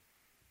quitter.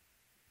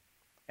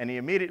 And he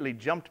immediately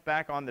jumped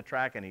back on the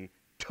track and he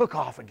took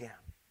off again.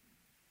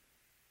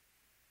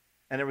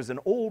 And there was an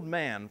old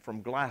man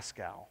from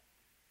Glasgow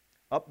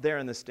up there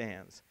in the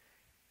stands.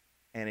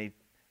 And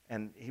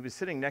he was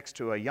sitting next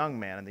to a young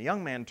man, and the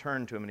young man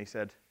turned to him and he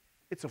said,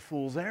 "It's a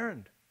fool's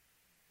errand."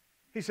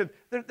 He said,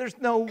 there's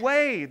no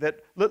way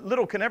that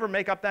Liddell can ever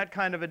make up that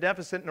kind of a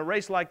deficit in a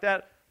race like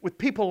that with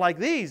people like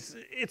these.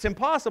 It's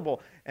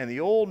impossible. And the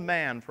old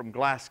man from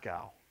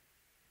Glasgow,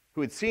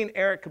 who had seen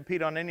Eric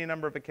compete on any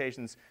number of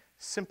occasions,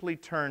 simply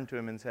turned to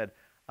him and said,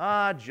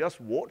 Ah,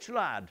 just watch,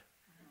 lad.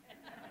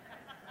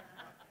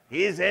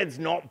 His head's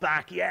not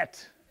back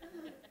yet.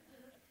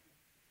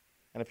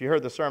 And if you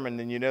heard the sermon,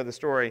 then you know the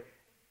story.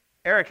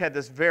 Eric had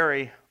this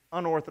very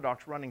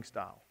unorthodox running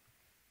style.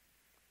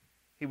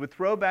 He would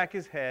throw back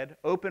his head,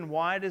 open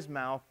wide his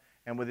mouth,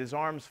 and with his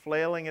arms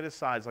flailing at his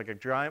sides like a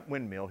giant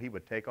windmill, he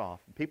would take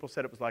off. And people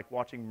said it was like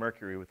watching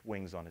Mercury with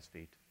wings on his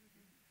feet.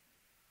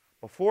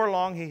 Before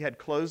long, he had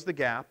closed the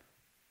gap.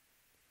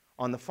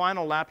 On the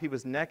final lap, he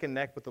was neck and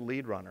neck with the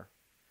lead runner.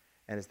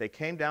 And as they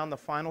came down the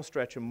final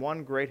stretch, in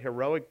one great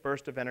heroic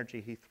burst of energy,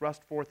 he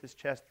thrust forth his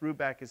chest, threw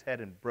back his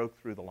head, and broke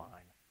through the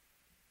line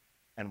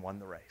and won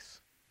the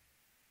race.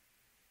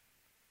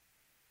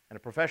 And a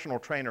professional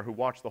trainer who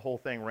watched the whole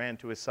thing ran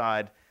to his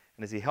side,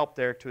 and as he helped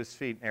Eric to his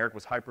feet, and Eric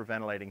was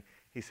hyperventilating,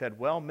 he said,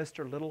 "Well,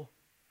 Mr. Little,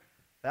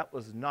 that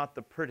was not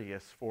the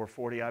prettiest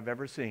 440 I've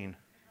ever seen,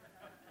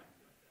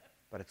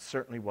 but it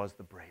certainly was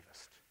the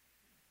bravest."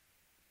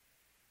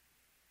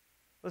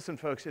 Listen,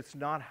 folks, it's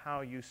not how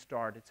you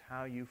start, it's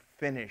how you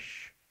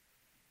finish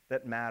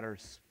that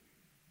matters.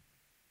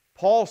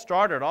 Paul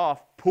started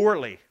off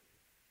poorly.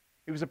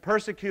 He was a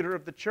persecutor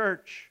of the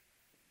church.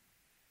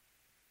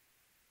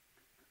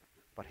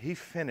 But he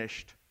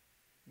finished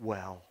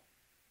well.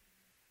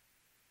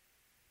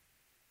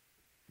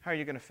 How are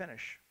you going to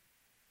finish?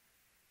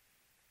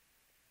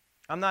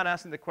 I'm not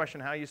asking the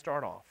question how you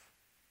start off.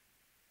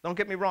 Don't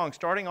get me wrong,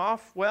 starting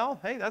off well,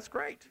 hey, that's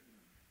great.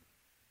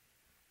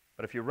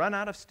 But if you run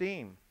out of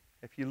steam,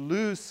 if you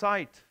lose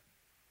sight,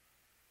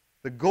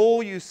 the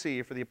goal you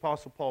see for the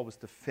Apostle Paul was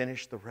to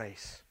finish the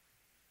race,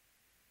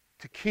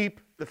 to keep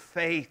the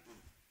faith.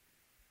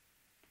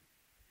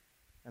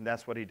 And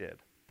that's what he did.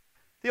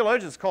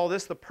 Theologians call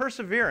this the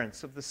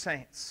perseverance of the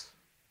saints.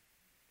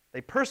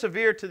 They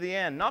persevere to the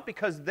end, not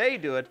because they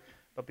do it,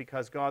 but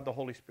because God, the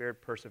Holy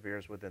Spirit,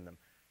 perseveres within them.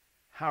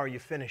 How are you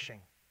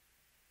finishing?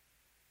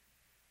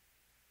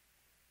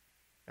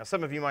 Now,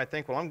 some of you might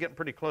think, well, I'm getting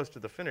pretty close to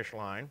the finish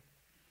line.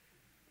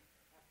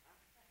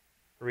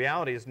 The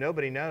reality is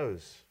nobody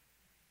knows,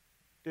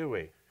 do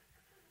we?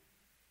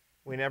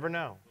 We never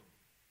know.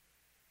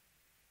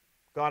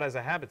 God has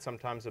a habit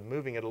sometimes of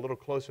moving it a little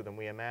closer than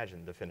we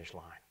imagined the finish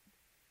line.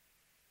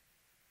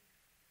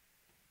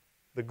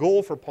 The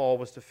goal for Paul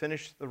was to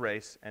finish the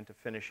race and to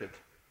finish it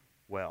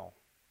well.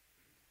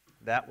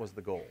 That was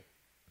the goal.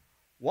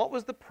 What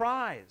was the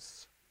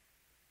prize?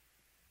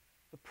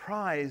 The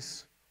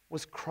prize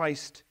was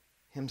Christ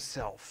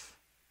himself.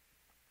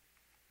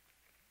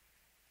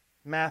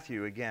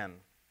 Matthew again.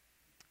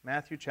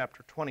 Matthew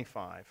chapter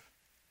 25.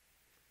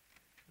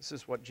 This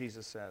is what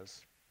Jesus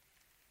says.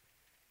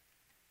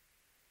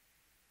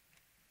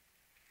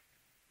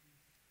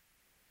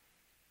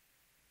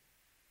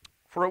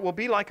 For it will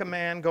be like a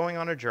man going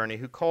on a journey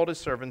who called his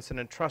servants and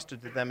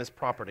entrusted to them his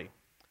property.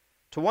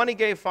 To one he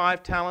gave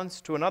 5 talents,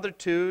 to another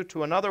 2,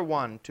 to another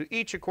 1, to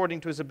each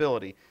according to his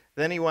ability.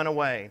 Then he went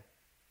away.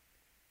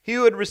 He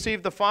who had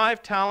received the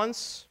 5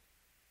 talents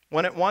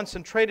went at once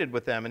and traded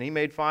with them, and he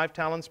made 5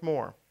 talents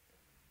more.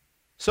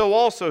 So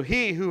also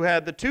he who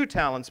had the 2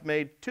 talents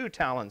made 2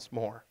 talents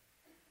more.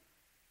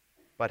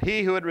 But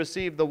he who had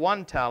received the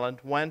 1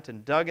 talent went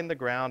and dug in the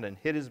ground and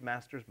hid his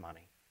master's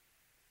money.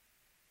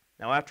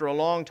 Now after a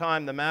long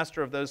time the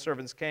master of those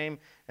servants came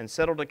and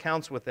settled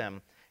accounts with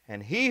them.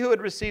 And he who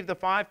had received the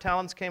 5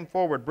 talents came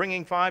forward,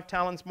 bringing 5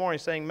 talents more,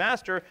 saying,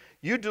 Master,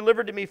 you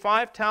delivered to me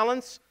 5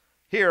 talents.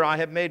 Here I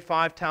have made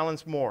 5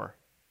 talents more.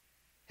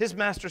 His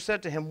master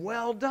said to him,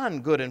 Well done,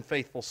 good and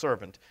faithful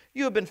servant.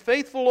 You have been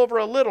faithful over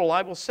a little.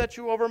 I will set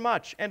you over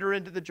much. Enter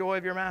into the joy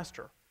of your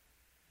master.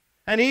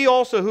 And he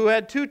also who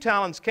had 2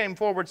 talents came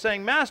forward,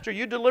 saying, Master,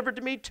 you delivered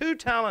to me 2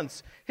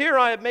 talents. Here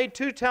I have made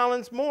 2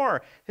 talents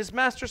more. His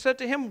master said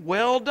to him,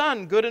 Well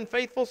done, good and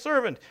faithful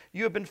servant.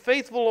 You have been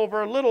faithful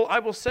over a little. I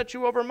will set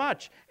you over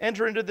much.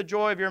 Enter into the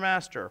joy of your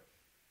master.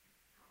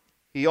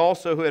 He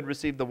also who had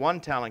received the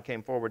 1 talent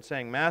came forward,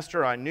 saying,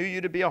 Master, I knew you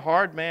to be a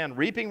hard man,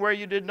 reaping where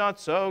you did not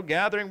sow,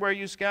 gathering where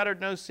you scattered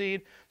no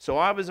seed. So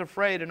I was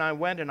afraid, and I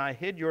went and I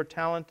hid your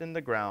talent in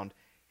the ground.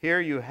 Here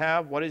you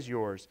have what is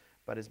yours.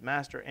 But his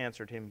master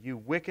answered him, You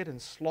wicked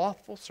and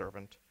slothful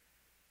servant.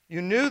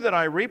 You knew that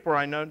I reap where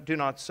I do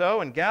not sow,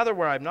 and gather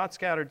where I have not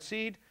scattered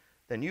seed.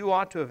 Then you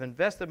ought to have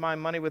invested my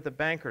money with the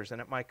bankers, and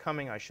at my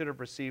coming I should have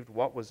received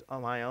what was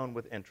my own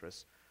with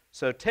interest.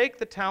 So take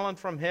the talent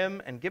from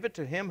him, and give it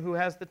to him who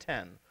has the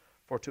 10.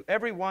 For to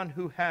everyone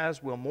who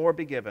has will more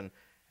be given,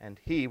 and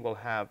he will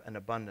have an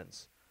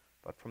abundance.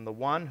 But from the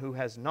one who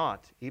has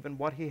not, even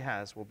what he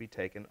has will be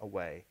taken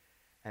away.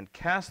 And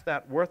cast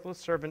that worthless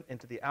servant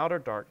into the outer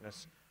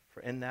darkness, for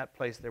in that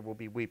place there will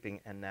be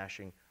weeping and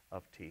gnashing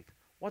of teeth.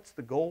 What's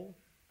the goal?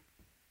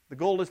 The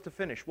goal is to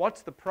finish.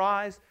 What's the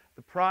prize?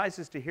 The prize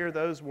is to hear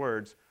those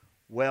words,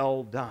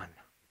 Well done.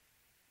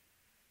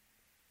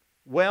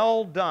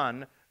 Well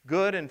done,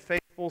 good and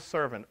faithful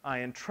servant.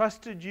 I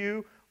entrusted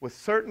you with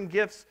certain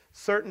gifts,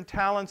 certain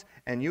talents,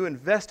 and you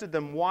invested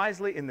them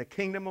wisely in the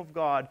kingdom of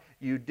God.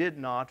 You did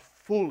not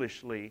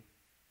foolishly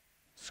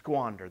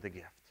squander the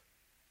gift.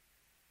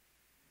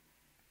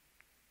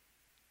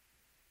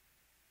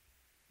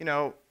 You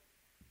know,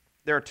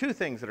 there are two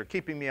things that are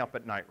keeping me up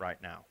at night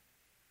right now.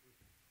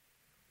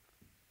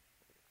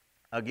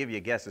 I'll give you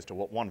a guess as to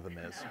what one of them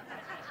is.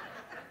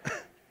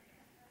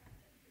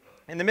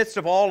 In the midst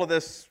of all of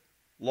this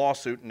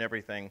lawsuit and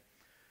everything,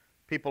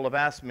 people have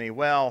asked me,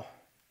 well,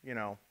 you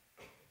know,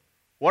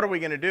 what are we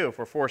going to do if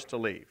we're forced to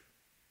leave?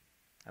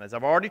 And as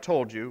I've already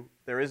told you,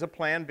 there is a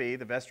plan B.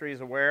 The vestry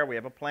is aware we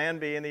have a plan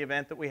B in the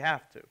event that we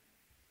have to.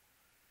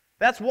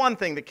 That's one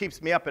thing that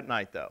keeps me up at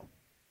night, though.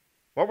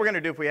 What we're going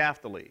to do if we have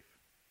to leave.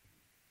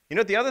 You know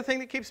what the other thing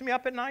that keeps me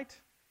up at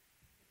night?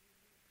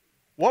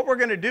 What we're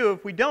going to do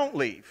if we don't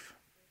leave.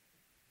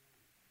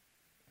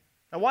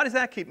 Now, why does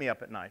that keep me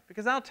up at night?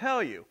 Because I'll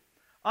tell you,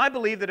 I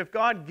believe that if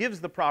God gives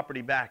the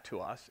property back to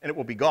us, and it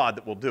will be God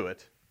that will do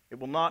it, it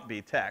will not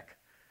be tech,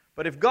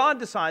 but if God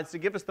decides to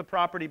give us the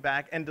property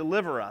back and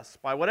deliver us,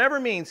 by whatever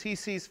means He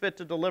sees fit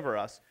to deliver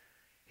us,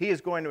 He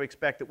is going to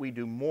expect that we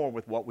do more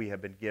with what we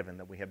have been given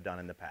than we have done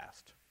in the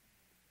past.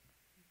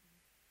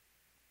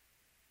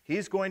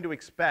 He's going to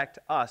expect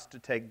us to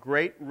take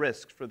great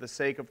risks for the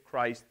sake of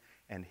Christ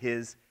and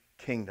His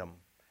kingdom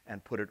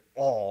and put it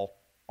all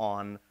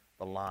on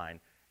the line.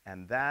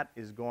 And that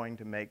is going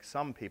to make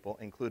some people,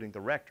 including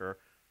the rector,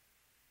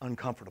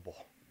 uncomfortable.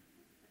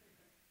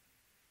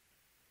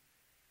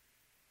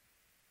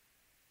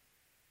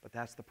 But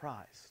that's the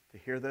prize, to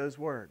hear those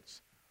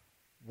words.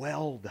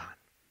 Well done,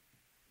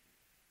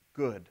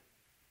 good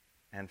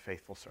and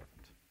faithful servant.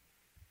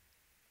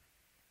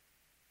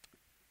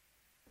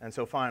 And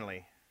so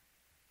finally,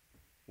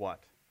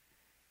 what?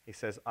 He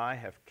says, I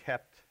have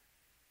kept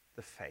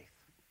the faith.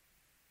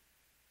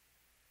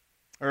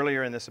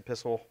 Earlier in this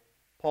epistle,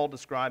 Paul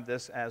described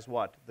this as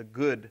what? The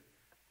good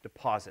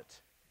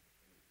deposit.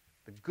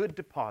 The good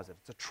deposit.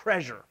 It's a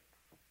treasure.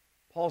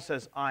 Paul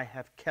says, I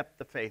have kept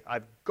the faith.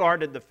 I've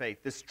guarded the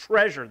faith, this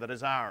treasure that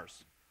is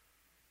ours.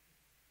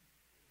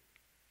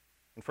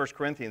 In 1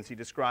 Corinthians, he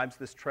describes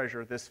this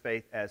treasure, this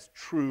faith, as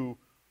true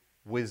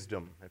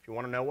wisdom. If you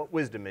want to know what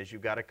wisdom is,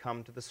 you've got to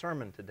come to the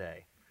sermon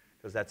today,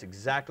 because that's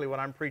exactly what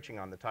I'm preaching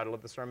on. The title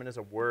of the sermon is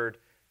A Word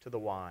to the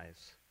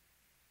Wise.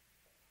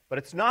 But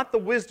it's not the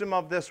wisdom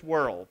of this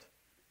world.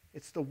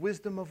 It's the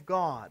wisdom of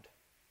God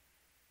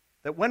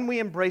that when we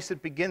embrace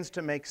it begins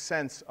to make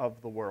sense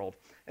of the world.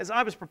 As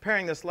I was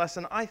preparing this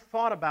lesson, I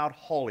thought about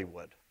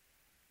Hollywood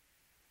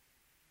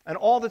and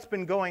all that's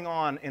been going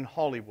on in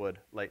Hollywood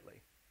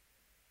lately.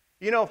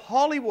 You know, if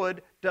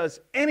Hollywood does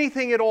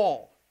anything at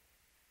all,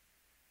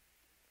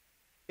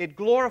 it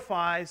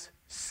glorifies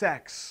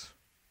sex.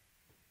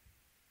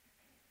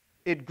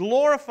 It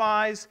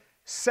glorifies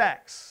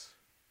sex.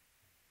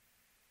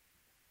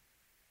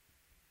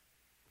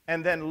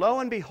 And then,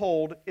 lo and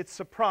behold, it's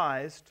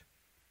surprised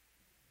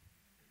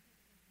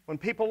when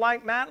people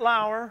like Matt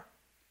Lauer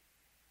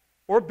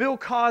or Bill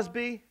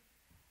Cosby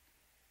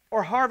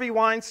or Harvey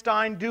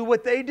Weinstein do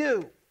what they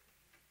do.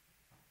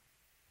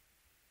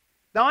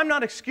 Now, I'm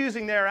not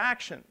excusing their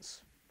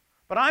actions,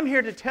 but I'm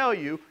here to tell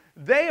you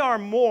they are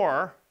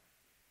more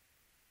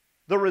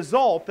the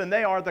result than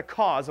they are the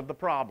cause of the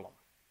problem.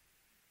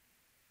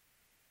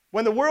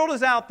 When the world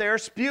is out there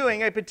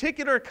spewing a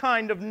particular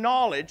kind of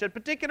knowledge, a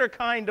particular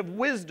kind of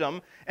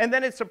wisdom, and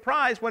then it's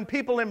surprised when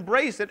people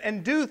embrace it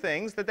and do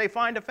things that they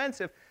find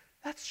offensive,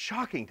 that's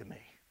shocking to me.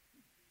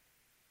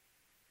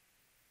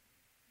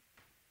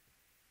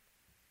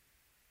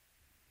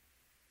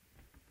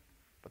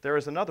 But there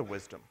is another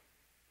wisdom.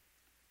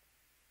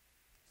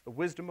 It's the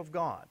wisdom of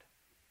God,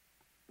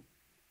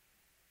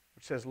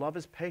 which says love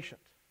is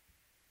patient,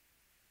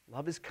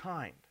 love is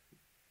kind.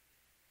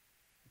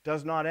 It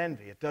does not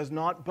envy. It does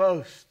not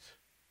boast.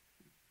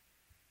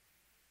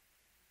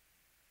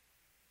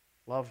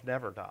 Love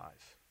never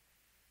dies.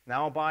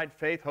 Now abide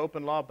faith, hope,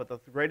 and love, but the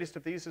greatest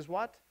of these is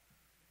what?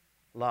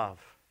 Love.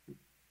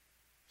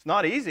 It's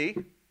not easy.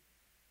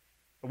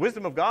 The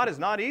wisdom of God is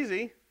not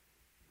easy.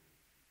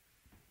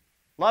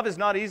 Love is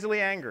not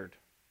easily angered.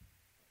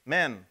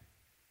 Men,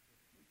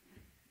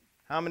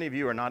 how many of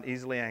you are not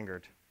easily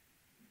angered?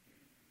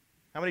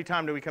 How many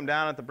times do we come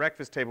down at the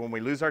breakfast table when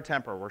we lose our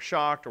temper, we're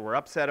shocked, or we're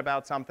upset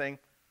about something?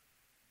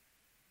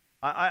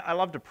 I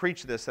love to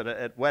preach this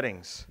at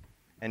weddings.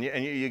 And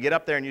you get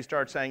up there and you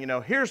start saying, you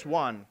know, here's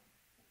one.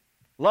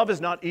 Love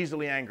is not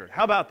easily angered.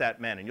 How about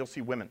that, men? And you'll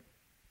see women.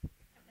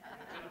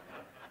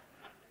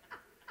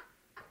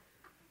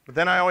 But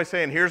then I always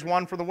say, and here's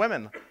one for the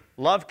women.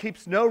 Love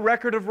keeps no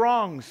record of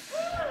wrongs.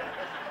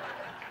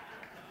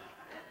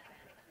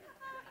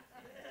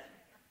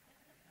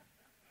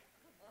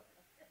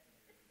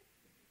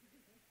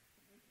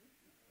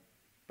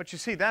 But you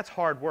see, that's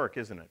hard work,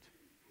 isn't it?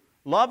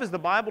 Love, as the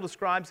Bible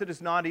describes it,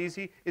 is not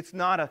easy. It's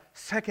not a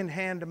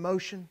second-hand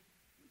emotion.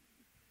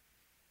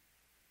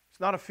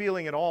 It's not a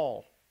feeling at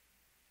all.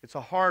 It's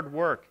a hard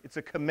work. It's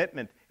a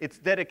commitment. It's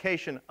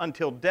dedication.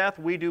 Until death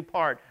we do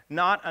part,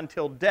 not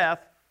until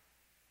death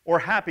or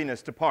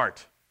happiness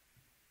depart.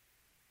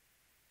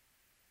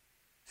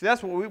 See,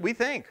 that's what we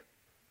think.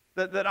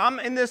 That I'm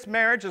in this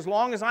marriage as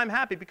long as I'm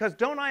happy, because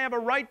don't I have a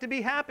right to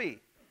be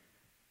happy?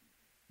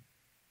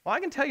 Well, I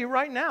can tell you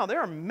right now,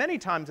 there are many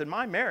times in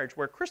my marriage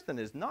where Kristen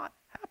is not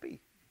happy.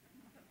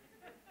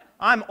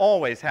 I'm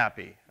always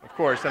happy, of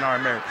course, in our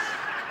marriage.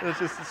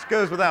 This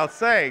goes without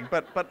saying.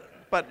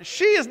 But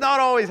she is not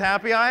always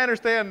happy. I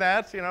understand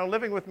that. You know,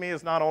 living with me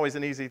is not always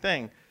an easy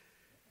thing.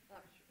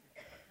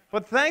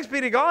 But thanks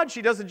be to God,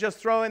 she doesn't just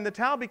throw in the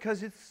towel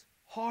because it's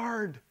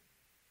hard.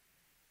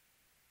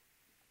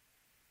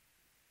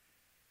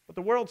 But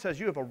the world says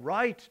you have a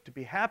right to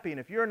be happy, and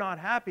if you're not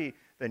happy,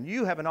 then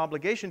you have an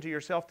obligation to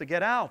yourself to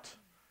get out.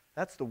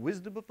 That's the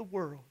wisdom of the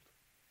world.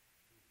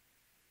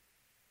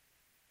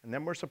 And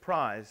then we're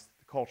surprised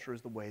the culture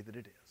is the way that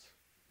it is.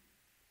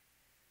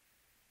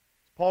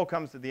 As Paul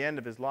comes to the end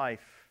of his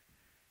life,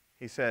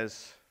 he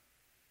says,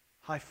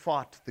 I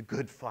fought the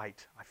good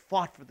fight. I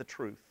fought for the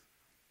truth.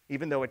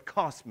 Even though it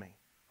cost me,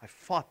 I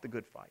fought the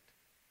good fight.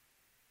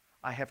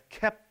 I have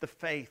kept the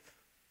faith.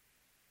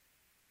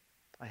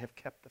 I have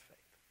kept the faith.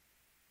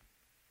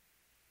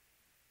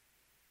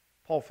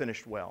 Paul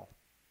finished well.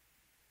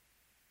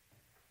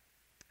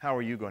 How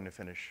are you going to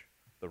finish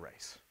the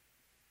race?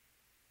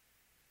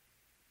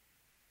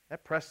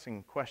 That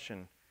pressing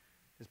question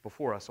is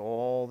before us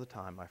all the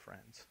time, my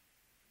friends.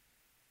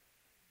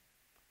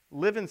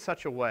 Live in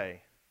such a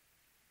way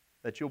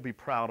that you'll be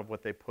proud of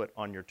what they put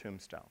on your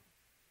tombstone.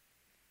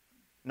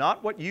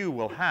 Not what you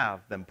will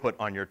have them put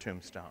on your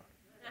tombstone,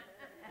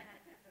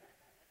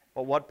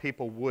 but what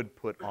people would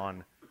put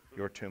on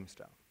your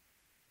tombstone.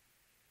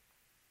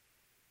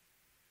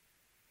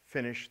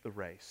 Finish the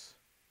race.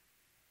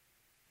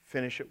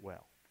 Finish it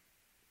well.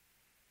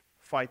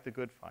 Fight the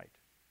good fight.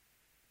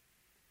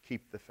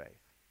 Keep the faith,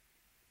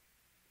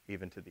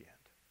 even to the end.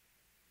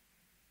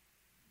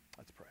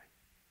 Let's pray.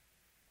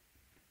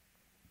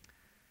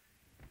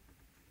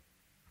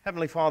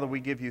 Heavenly Father, we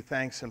give you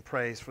thanks and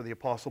praise for the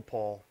Apostle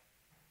Paul.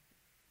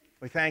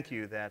 We thank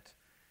you that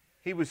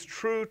he was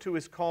true to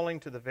his calling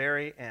to the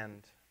very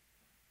end.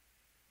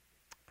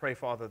 Pray,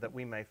 Father, that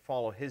we may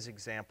follow his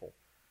example,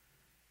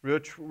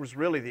 which was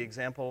really the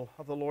example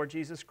of the Lord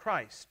Jesus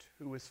Christ,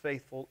 who was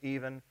faithful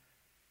even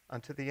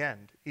unto the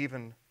end,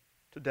 even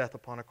to death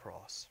upon a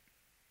cross.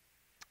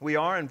 We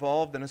are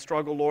involved in a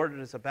struggle, Lord.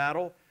 It is a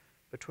battle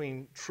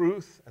between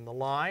truth and the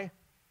lie.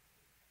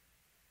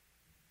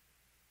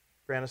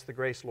 Grant us the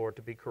grace, Lord,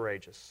 to be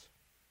courageous.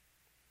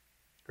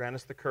 Grant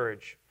us the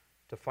courage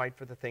to fight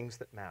for the things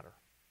that matter,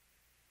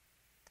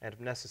 and if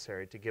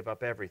necessary, to give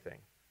up everything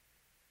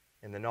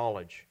in the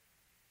knowledge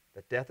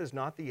that death is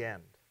not the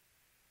end,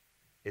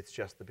 it's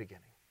just the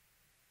beginning.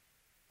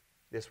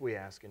 This we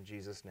ask in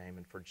Jesus' name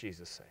and for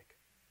Jesus' sake.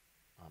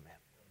 Amen.